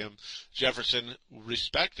much out of him. Jefferson,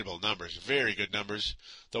 respectable numbers, very good numbers,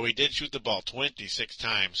 though he did shoot the ball 26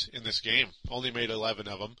 times in this game. Only made 11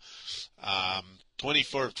 of them.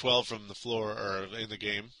 24 of 12 from the floor, or in the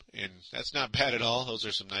game, and that's not bad at all. Those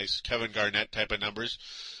are some nice Kevin Garnett type of numbers.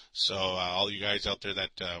 So all you guys out there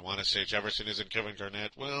that want to say Jefferson isn't Kevin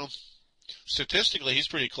Garnett, well, statistically he's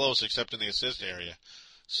pretty close, except in the assist area.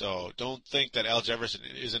 So don't think that Al Jefferson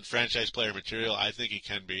isn't franchise player material. I think he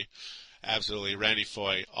can be. Absolutely. Randy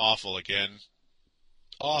Foye, awful again,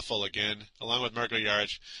 along with Marko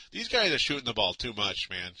Jaric. These guys are shooting the ball too much,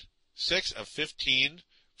 man. 6 of 15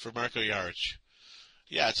 for Marko Jaric.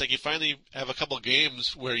 Yeah, it's like you finally have a couple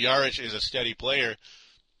games where Jaric is a steady player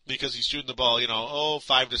because he's shooting the ball,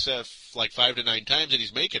 5 to 9 times, and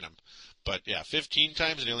he's making them. But yeah, 15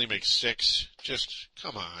 times and he only makes 6. Just,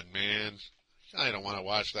 come on, man. I don't want to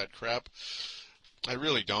watch that crap. I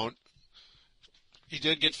really don't. He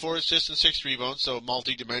did get 4 assists and 6 rebounds, so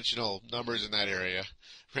multi-dimensional numbers in that area.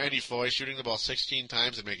 Randy Foye shooting the ball 16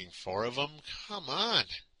 times and making 4 of them? Come on.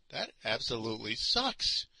 That absolutely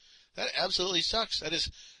sucks. That absolutely sucks. That is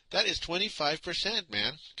 25%,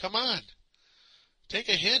 man. Come on. Take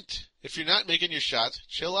a hint. If you're not making your shots,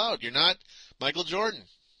 chill out. You're not Michael Jordan.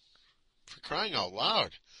 For crying out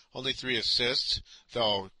loud. Only 3 assists,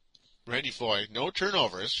 though Randy Foye, no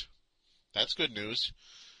turnovers. That's good news.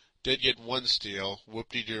 Did get 1 steal,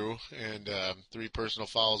 whoop-de-doo, and 3 personal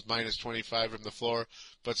fouls, minus 25 from the floor,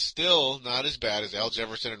 but still not as bad as Al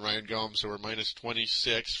Jefferson and Ryan Gomes, who were minus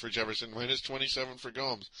 26 for Jefferson, minus 27 for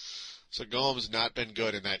Gomes. So Gomes not been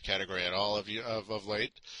good in that category at all of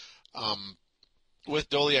late.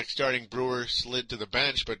 With Doliak starting, Brewer slid to the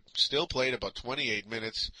bench, but still played about 28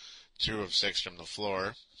 minutes, 2 of 6 from the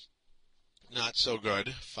floor. Not so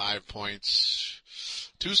good. 5 points.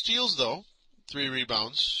 2 steals, though. 3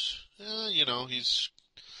 rebounds. He's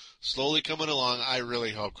slowly coming along. I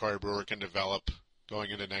really hope Corey Brewer can develop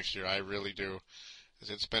going into next year. I really do.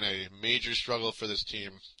 It's been a major struggle for this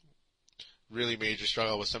team. Really major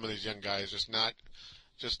struggle with some of these young guys. Just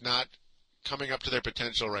not coming up to their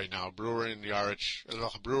potential right now. Brewer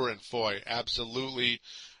and Foye, absolutely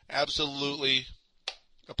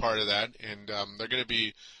a part of that. And they're going to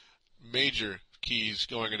be major keys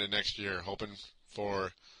going into next year, hoping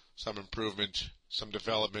for some improvement, some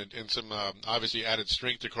development, and some obviously added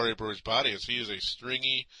strength to Corey Brewer's body, as he is a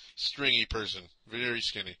stringy person, very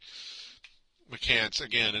skinny. McCants,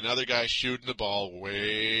 again, another guy shooting the ball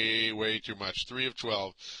way too much, 3 of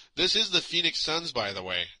 12. This is the Phoenix Suns, by the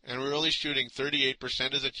way, and we're only shooting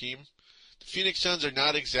 38% as a team. The Phoenix Suns are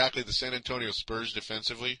not exactly the San Antonio Spurs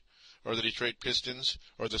defensively, or the Detroit Pistons,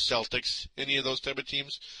 or the Celtics, any of those type of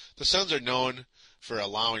teams. The Suns are known for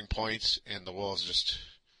allowing points, and the Wolves just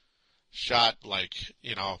shot like,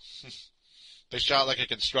 they shot like a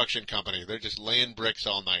construction company. They're just laying bricks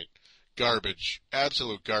all night. Garbage.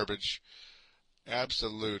 Absolute garbage.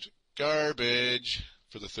 Absolute garbage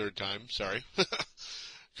for the 3rd time. Sorry.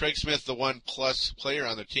 Craig Smith, the 1+ player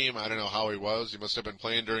on the team. I don't know how he was. He must have been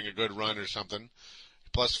playing during a good run or something.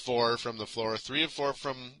 Plus 4 from the floor. 3 of 4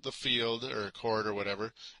 from the field or court or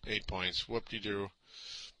whatever. 8 points. Whoop-de-doo.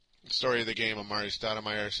 Story of the game, Amari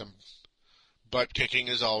Stoudemire. Some butt kicking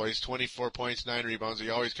as always. 24 points, 9 rebounds. He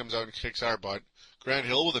always comes out and kicks our butt. Grant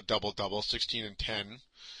Hill with a double-double, 16 and 10.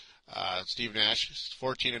 Steve Nash,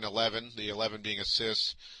 14 and 11, the 11 being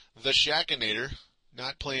assists. The Shackinator,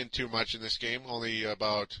 not playing too much in this game, only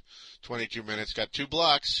about 22 minutes. Got 2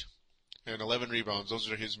 blocks and 11 rebounds. Those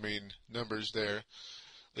are his main numbers there.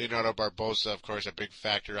 Leonardo Barbosa, of course, a big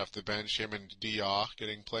factor off the bench. Him and Diaw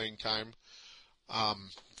getting playing time. 5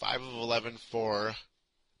 of 11 for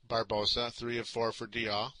Barbosa, 3 of 4 for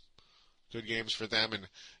Diaw. Good games for them. And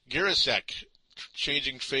Girasek,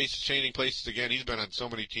 changing places again. He's been on so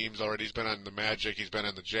many teams already. He's been on the Magic. He's been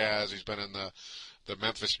on the Jazz. He's been on the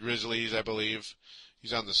Memphis Grizzlies, I believe.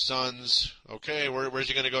 He's on the Suns. Okay, where's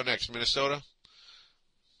he going to go next? Minnesota?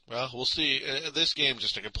 Well, we'll see. This game's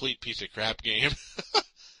just a complete piece of crap game.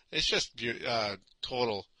 It's just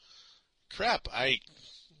total crap.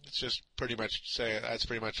 It's just that's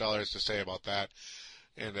pretty much all there is to say about that.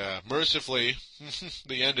 And mercifully,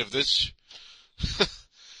 the end of this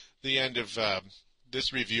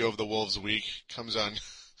this review of the Wolves week comes on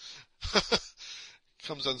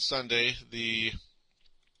Sunday, the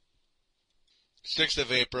 6th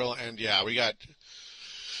of April, and yeah, we got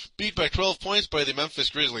beat by 12 points by the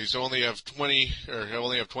Memphis Grizzlies. So only have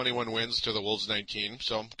 21 wins to the Wolves 19.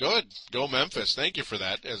 So good, go Memphis. Thank you for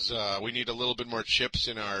that. As we need a little bit more chips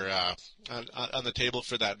in our on the table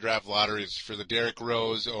for that draft lotteries for the Derrick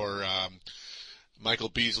Rose or Michael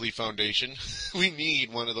Beasley Foundation. We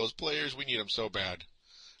need one of those players. We need them so bad.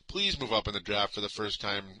 Please move up in the draft for the first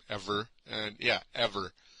time ever, and yeah,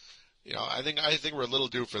 ever. I think we're a little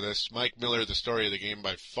due for this. Mike Miller, the story of the game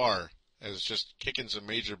by far, is just kicking some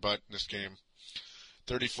major butt in this game.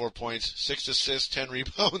 34 points, 6 assists, 10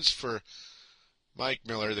 rebounds for Mike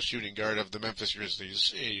Miller, the shooting guard of the Memphis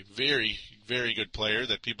Grizzlies. A very, very good player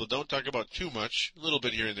that people don't talk about too much, a little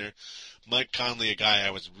bit here and there. Mike Conley, a guy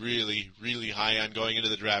I was really, really high on going into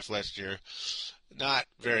the draft last year. Not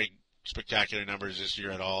very spectacular numbers this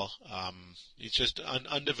year at all. He's just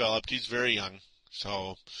undeveloped. He's very young.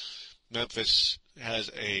 So Memphis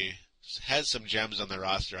has some gems on their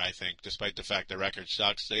roster, I think, despite the fact their record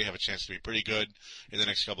sucks. They have a chance to be pretty good in the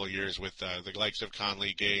next couple of years with the likes of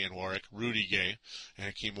Conley, Gay, and Warwick, Rudy Gay, and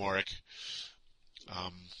Hakeem Warwick.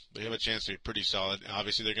 They have a chance to be pretty solid.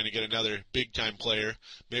 Obviously, they're going to get another big-time player.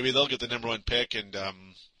 Maybe they'll get the number one pick and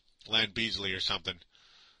land Beasley or something.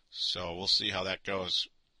 So we'll see how that goes.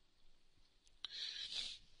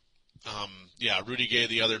 Rudy Gay,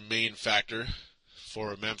 the other main factor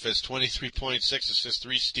for Memphis. 23 points, 6 assists,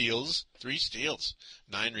 3 steals.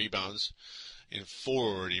 9 rebounds in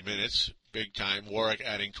 40 minutes. Big time. Warwick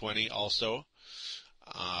adding 20 also.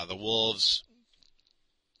 The Wolves,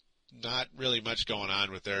 not really much going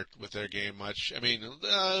on with their game much. I mean,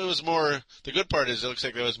 it was more, the good part is it looks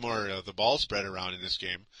like there was more of the ball spread around in this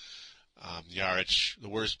game. Jaric, the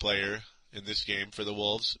worst player in this game for the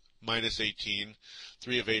Wolves, minus 18,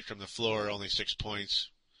 3 of 8 from the floor, only 6 points.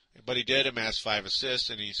 But he did amass 5 assists,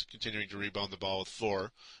 and he's continuing to rebound the ball with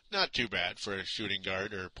 4. Not too bad for a shooting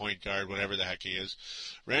guard or point guard, whatever the heck he is.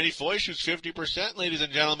 Randy Foye shoots 50%, ladies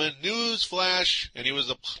and gentlemen. News flash, and he was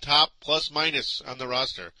the top plus-minus on the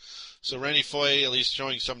roster. So Randy Foye, at least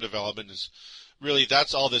showing some development, is really,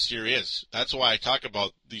 that's all this year is. That's why I talk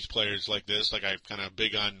about these players like this, like I'm kind of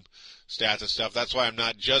big on stats and stuff. That's why I'm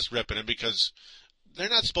not just ripping them, because they're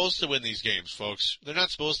not supposed to win these games, folks. They're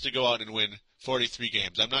not supposed to go out and win 43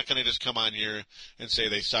 games. I'm not going to just come on here and say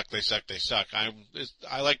they suck.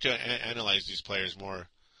 I like to analyze these players more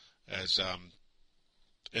as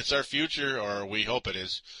it's our future, or we hope it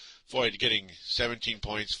is. Foye getting 17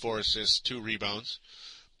 points, 4 assists, 2 rebounds,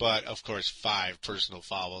 but of course 5 personal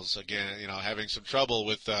fouls. Again, having some trouble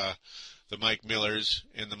with the Mike Millers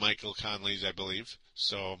and the Michael Conleys, I believe.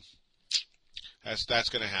 So that's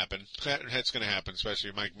going to happen. That's going to happen,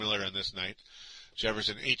 especially Mike Miller on this night.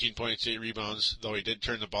 Jefferson, 18 points, 8 rebounds, though he did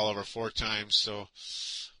turn the ball over 4 times, so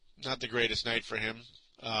not the greatest night for him.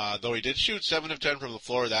 Though he did shoot 7 of 10 from the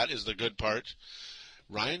floor, that is the good part.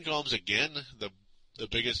 Ryan Gomes, again, the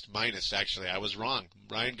biggest minus, actually. I was wrong.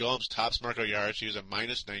 Ryan Gomes tops Marko Jaric. He was a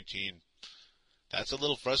minus 19. That's a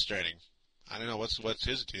little frustrating. I don't know what's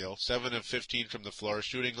his deal. 7 of 15 from the floor,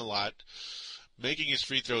 shooting a lot. Making his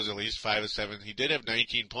free throws at least 5 of 7. He did have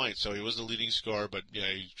 19 points, so he was the leading scorer, but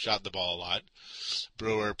he shot the ball a lot.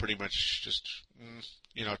 Brewer pretty much just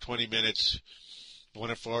 20 minutes, 1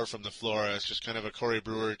 of 4 from the floor. It's just kind of a Corey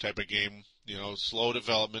Brewer type of game. Slow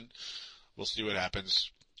development. We'll see what happens.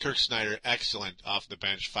 Kirk Snyder, excellent off the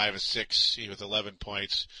bench, 5 of 6. He with 11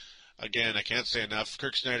 points. Again, I can't say enough.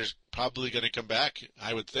 Kirk Snyder's probably going to come back.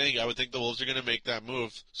 I would think the Wolves are going to make that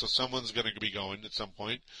move, so someone's going to be going at some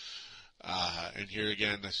point. And here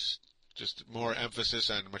again, just more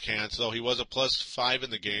emphasis on McCants, though he was a plus 5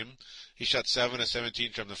 in the game. He shot 7 of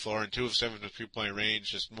 17 from the floor and 2 of 7 from 3-point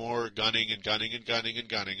range. Just more gunning.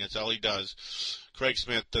 That's all he does. Craig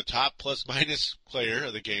Smith, the top plus-minus player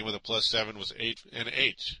of the game with a plus 7, was 8 and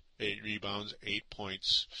 8. 8 rebounds, 8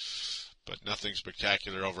 points, but nothing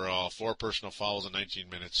spectacular overall. 4 personal fouls in 19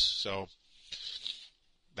 minutes. So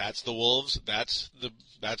that's the Wolves. That's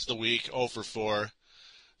the week. 0 for 4.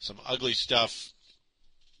 Some ugly stuff.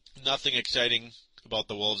 Nothing exciting about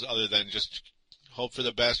the Wolves other than just hope for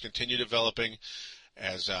the best, continue developing.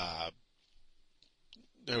 As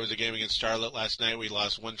there was a game against Charlotte last night. We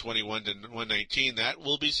lost 121 to 119. That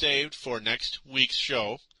will be saved for next week's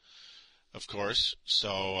show, of course.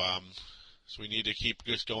 So we need to keep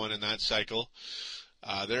just going in that cycle.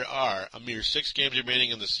 There are a mere 6 games remaining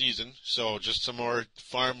in the season, so just some more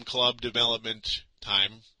farm club development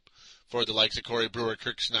time for the likes of Corey Brewer,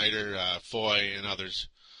 Kirk Snyder, Foye, and others.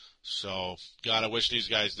 So, gotta wish these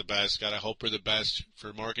guys the best. Gotta hope for the best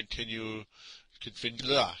for more continued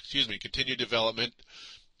development.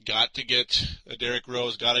 Got to get a Derrick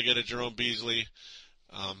Rose. Got to get a Jerome Beasley.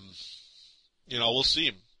 We'll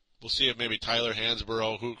see. We'll see if maybe Tyler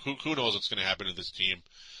Hansborough. Who knows what's going to happen to this team?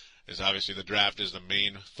 As obviously the draft is the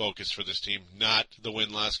main focus for this team, not the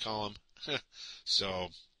win-loss column. So.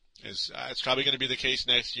 It's probably going to be the case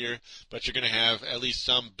next year, but you're going to have at least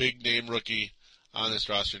some big-name rookie on this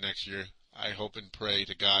roster next year. I hope and pray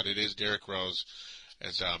to God it is Derrick Rose,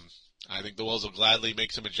 as I think the Wolves will gladly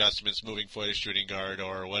make some adjustments, moving Foye to shooting guard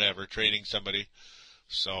or whatever, trading somebody.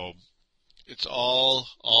 So it's all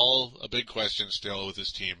a big question still with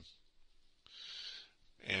this team.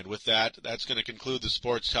 And with that, that's going to conclude the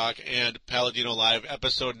Sports Talk and Paladino Live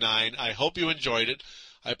episode 9. I hope you enjoyed it.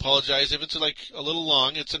 I apologize if it's a little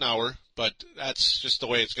long. It's an hour, but that's just the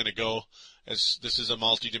way it's going to go. As this is a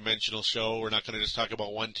multi-dimensional show, we're not going to just talk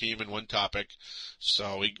about one team and one topic.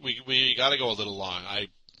 So we got to go a little long. I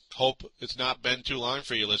hope it's not been too long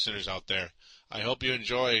for you listeners out there. I hope you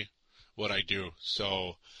enjoy what I do.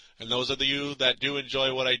 So, and those of you that do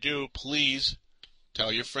enjoy what I do, please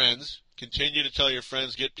tell your friends. Continue to tell your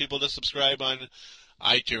friends. Get people to subscribe on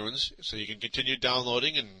iTunes so you can continue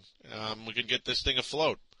downloading and we can get this thing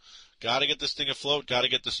afloat. Got to get this thing afloat. Got to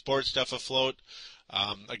get the sports stuff afloat.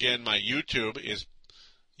 Again, my YouTube is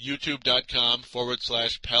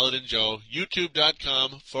youtube.com/Paladin Joe.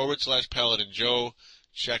 youtube.com/Paladin Joe.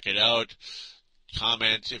 Check it out.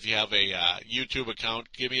 Comment if you have a YouTube account.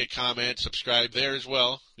 Give me a comment. Subscribe there as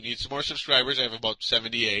well. We need some more subscribers. I have about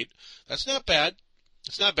 78. That's not bad.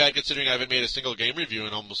 It's not bad considering I haven't made a single game review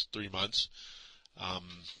in almost 3 months.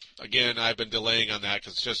 Again, I've been delaying on that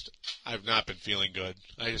because I've not been feeling good.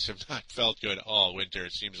 I just have not felt good all winter,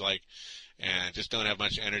 it seems like, and just don't have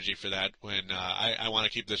much energy for that when I want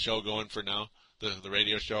to keep the show going for now, the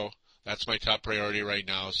radio show. That's my top priority right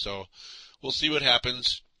now, so we'll see what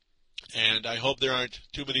happens, and I hope there aren't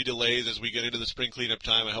too many delays as we get into the spring cleanup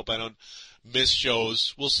time. I hope I don't miss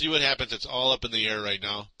shows. We'll see what happens. It's all up in the air right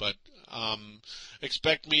now, but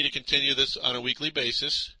expect me to continue this on a weekly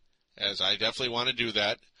basis, as I definitely want to do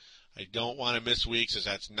that. I don't want to miss weeks, as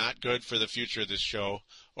that's not good for the future of this show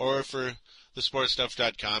or for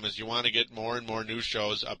thesportstuff.com, as you want to get more and more new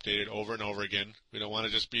shows updated over and over again. We don't want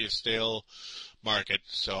to just be a stale market.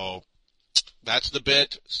 So that's the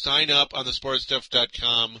bit. Sign up on the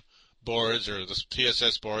sportstuff.com boards or the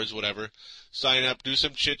TSS boards, whatever. Sign up, do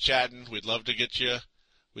some chit-chatting. We'd love to get you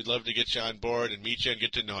on board and meet you and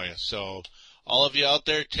get to know you. So all of you out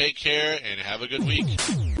there, take care and have a good week.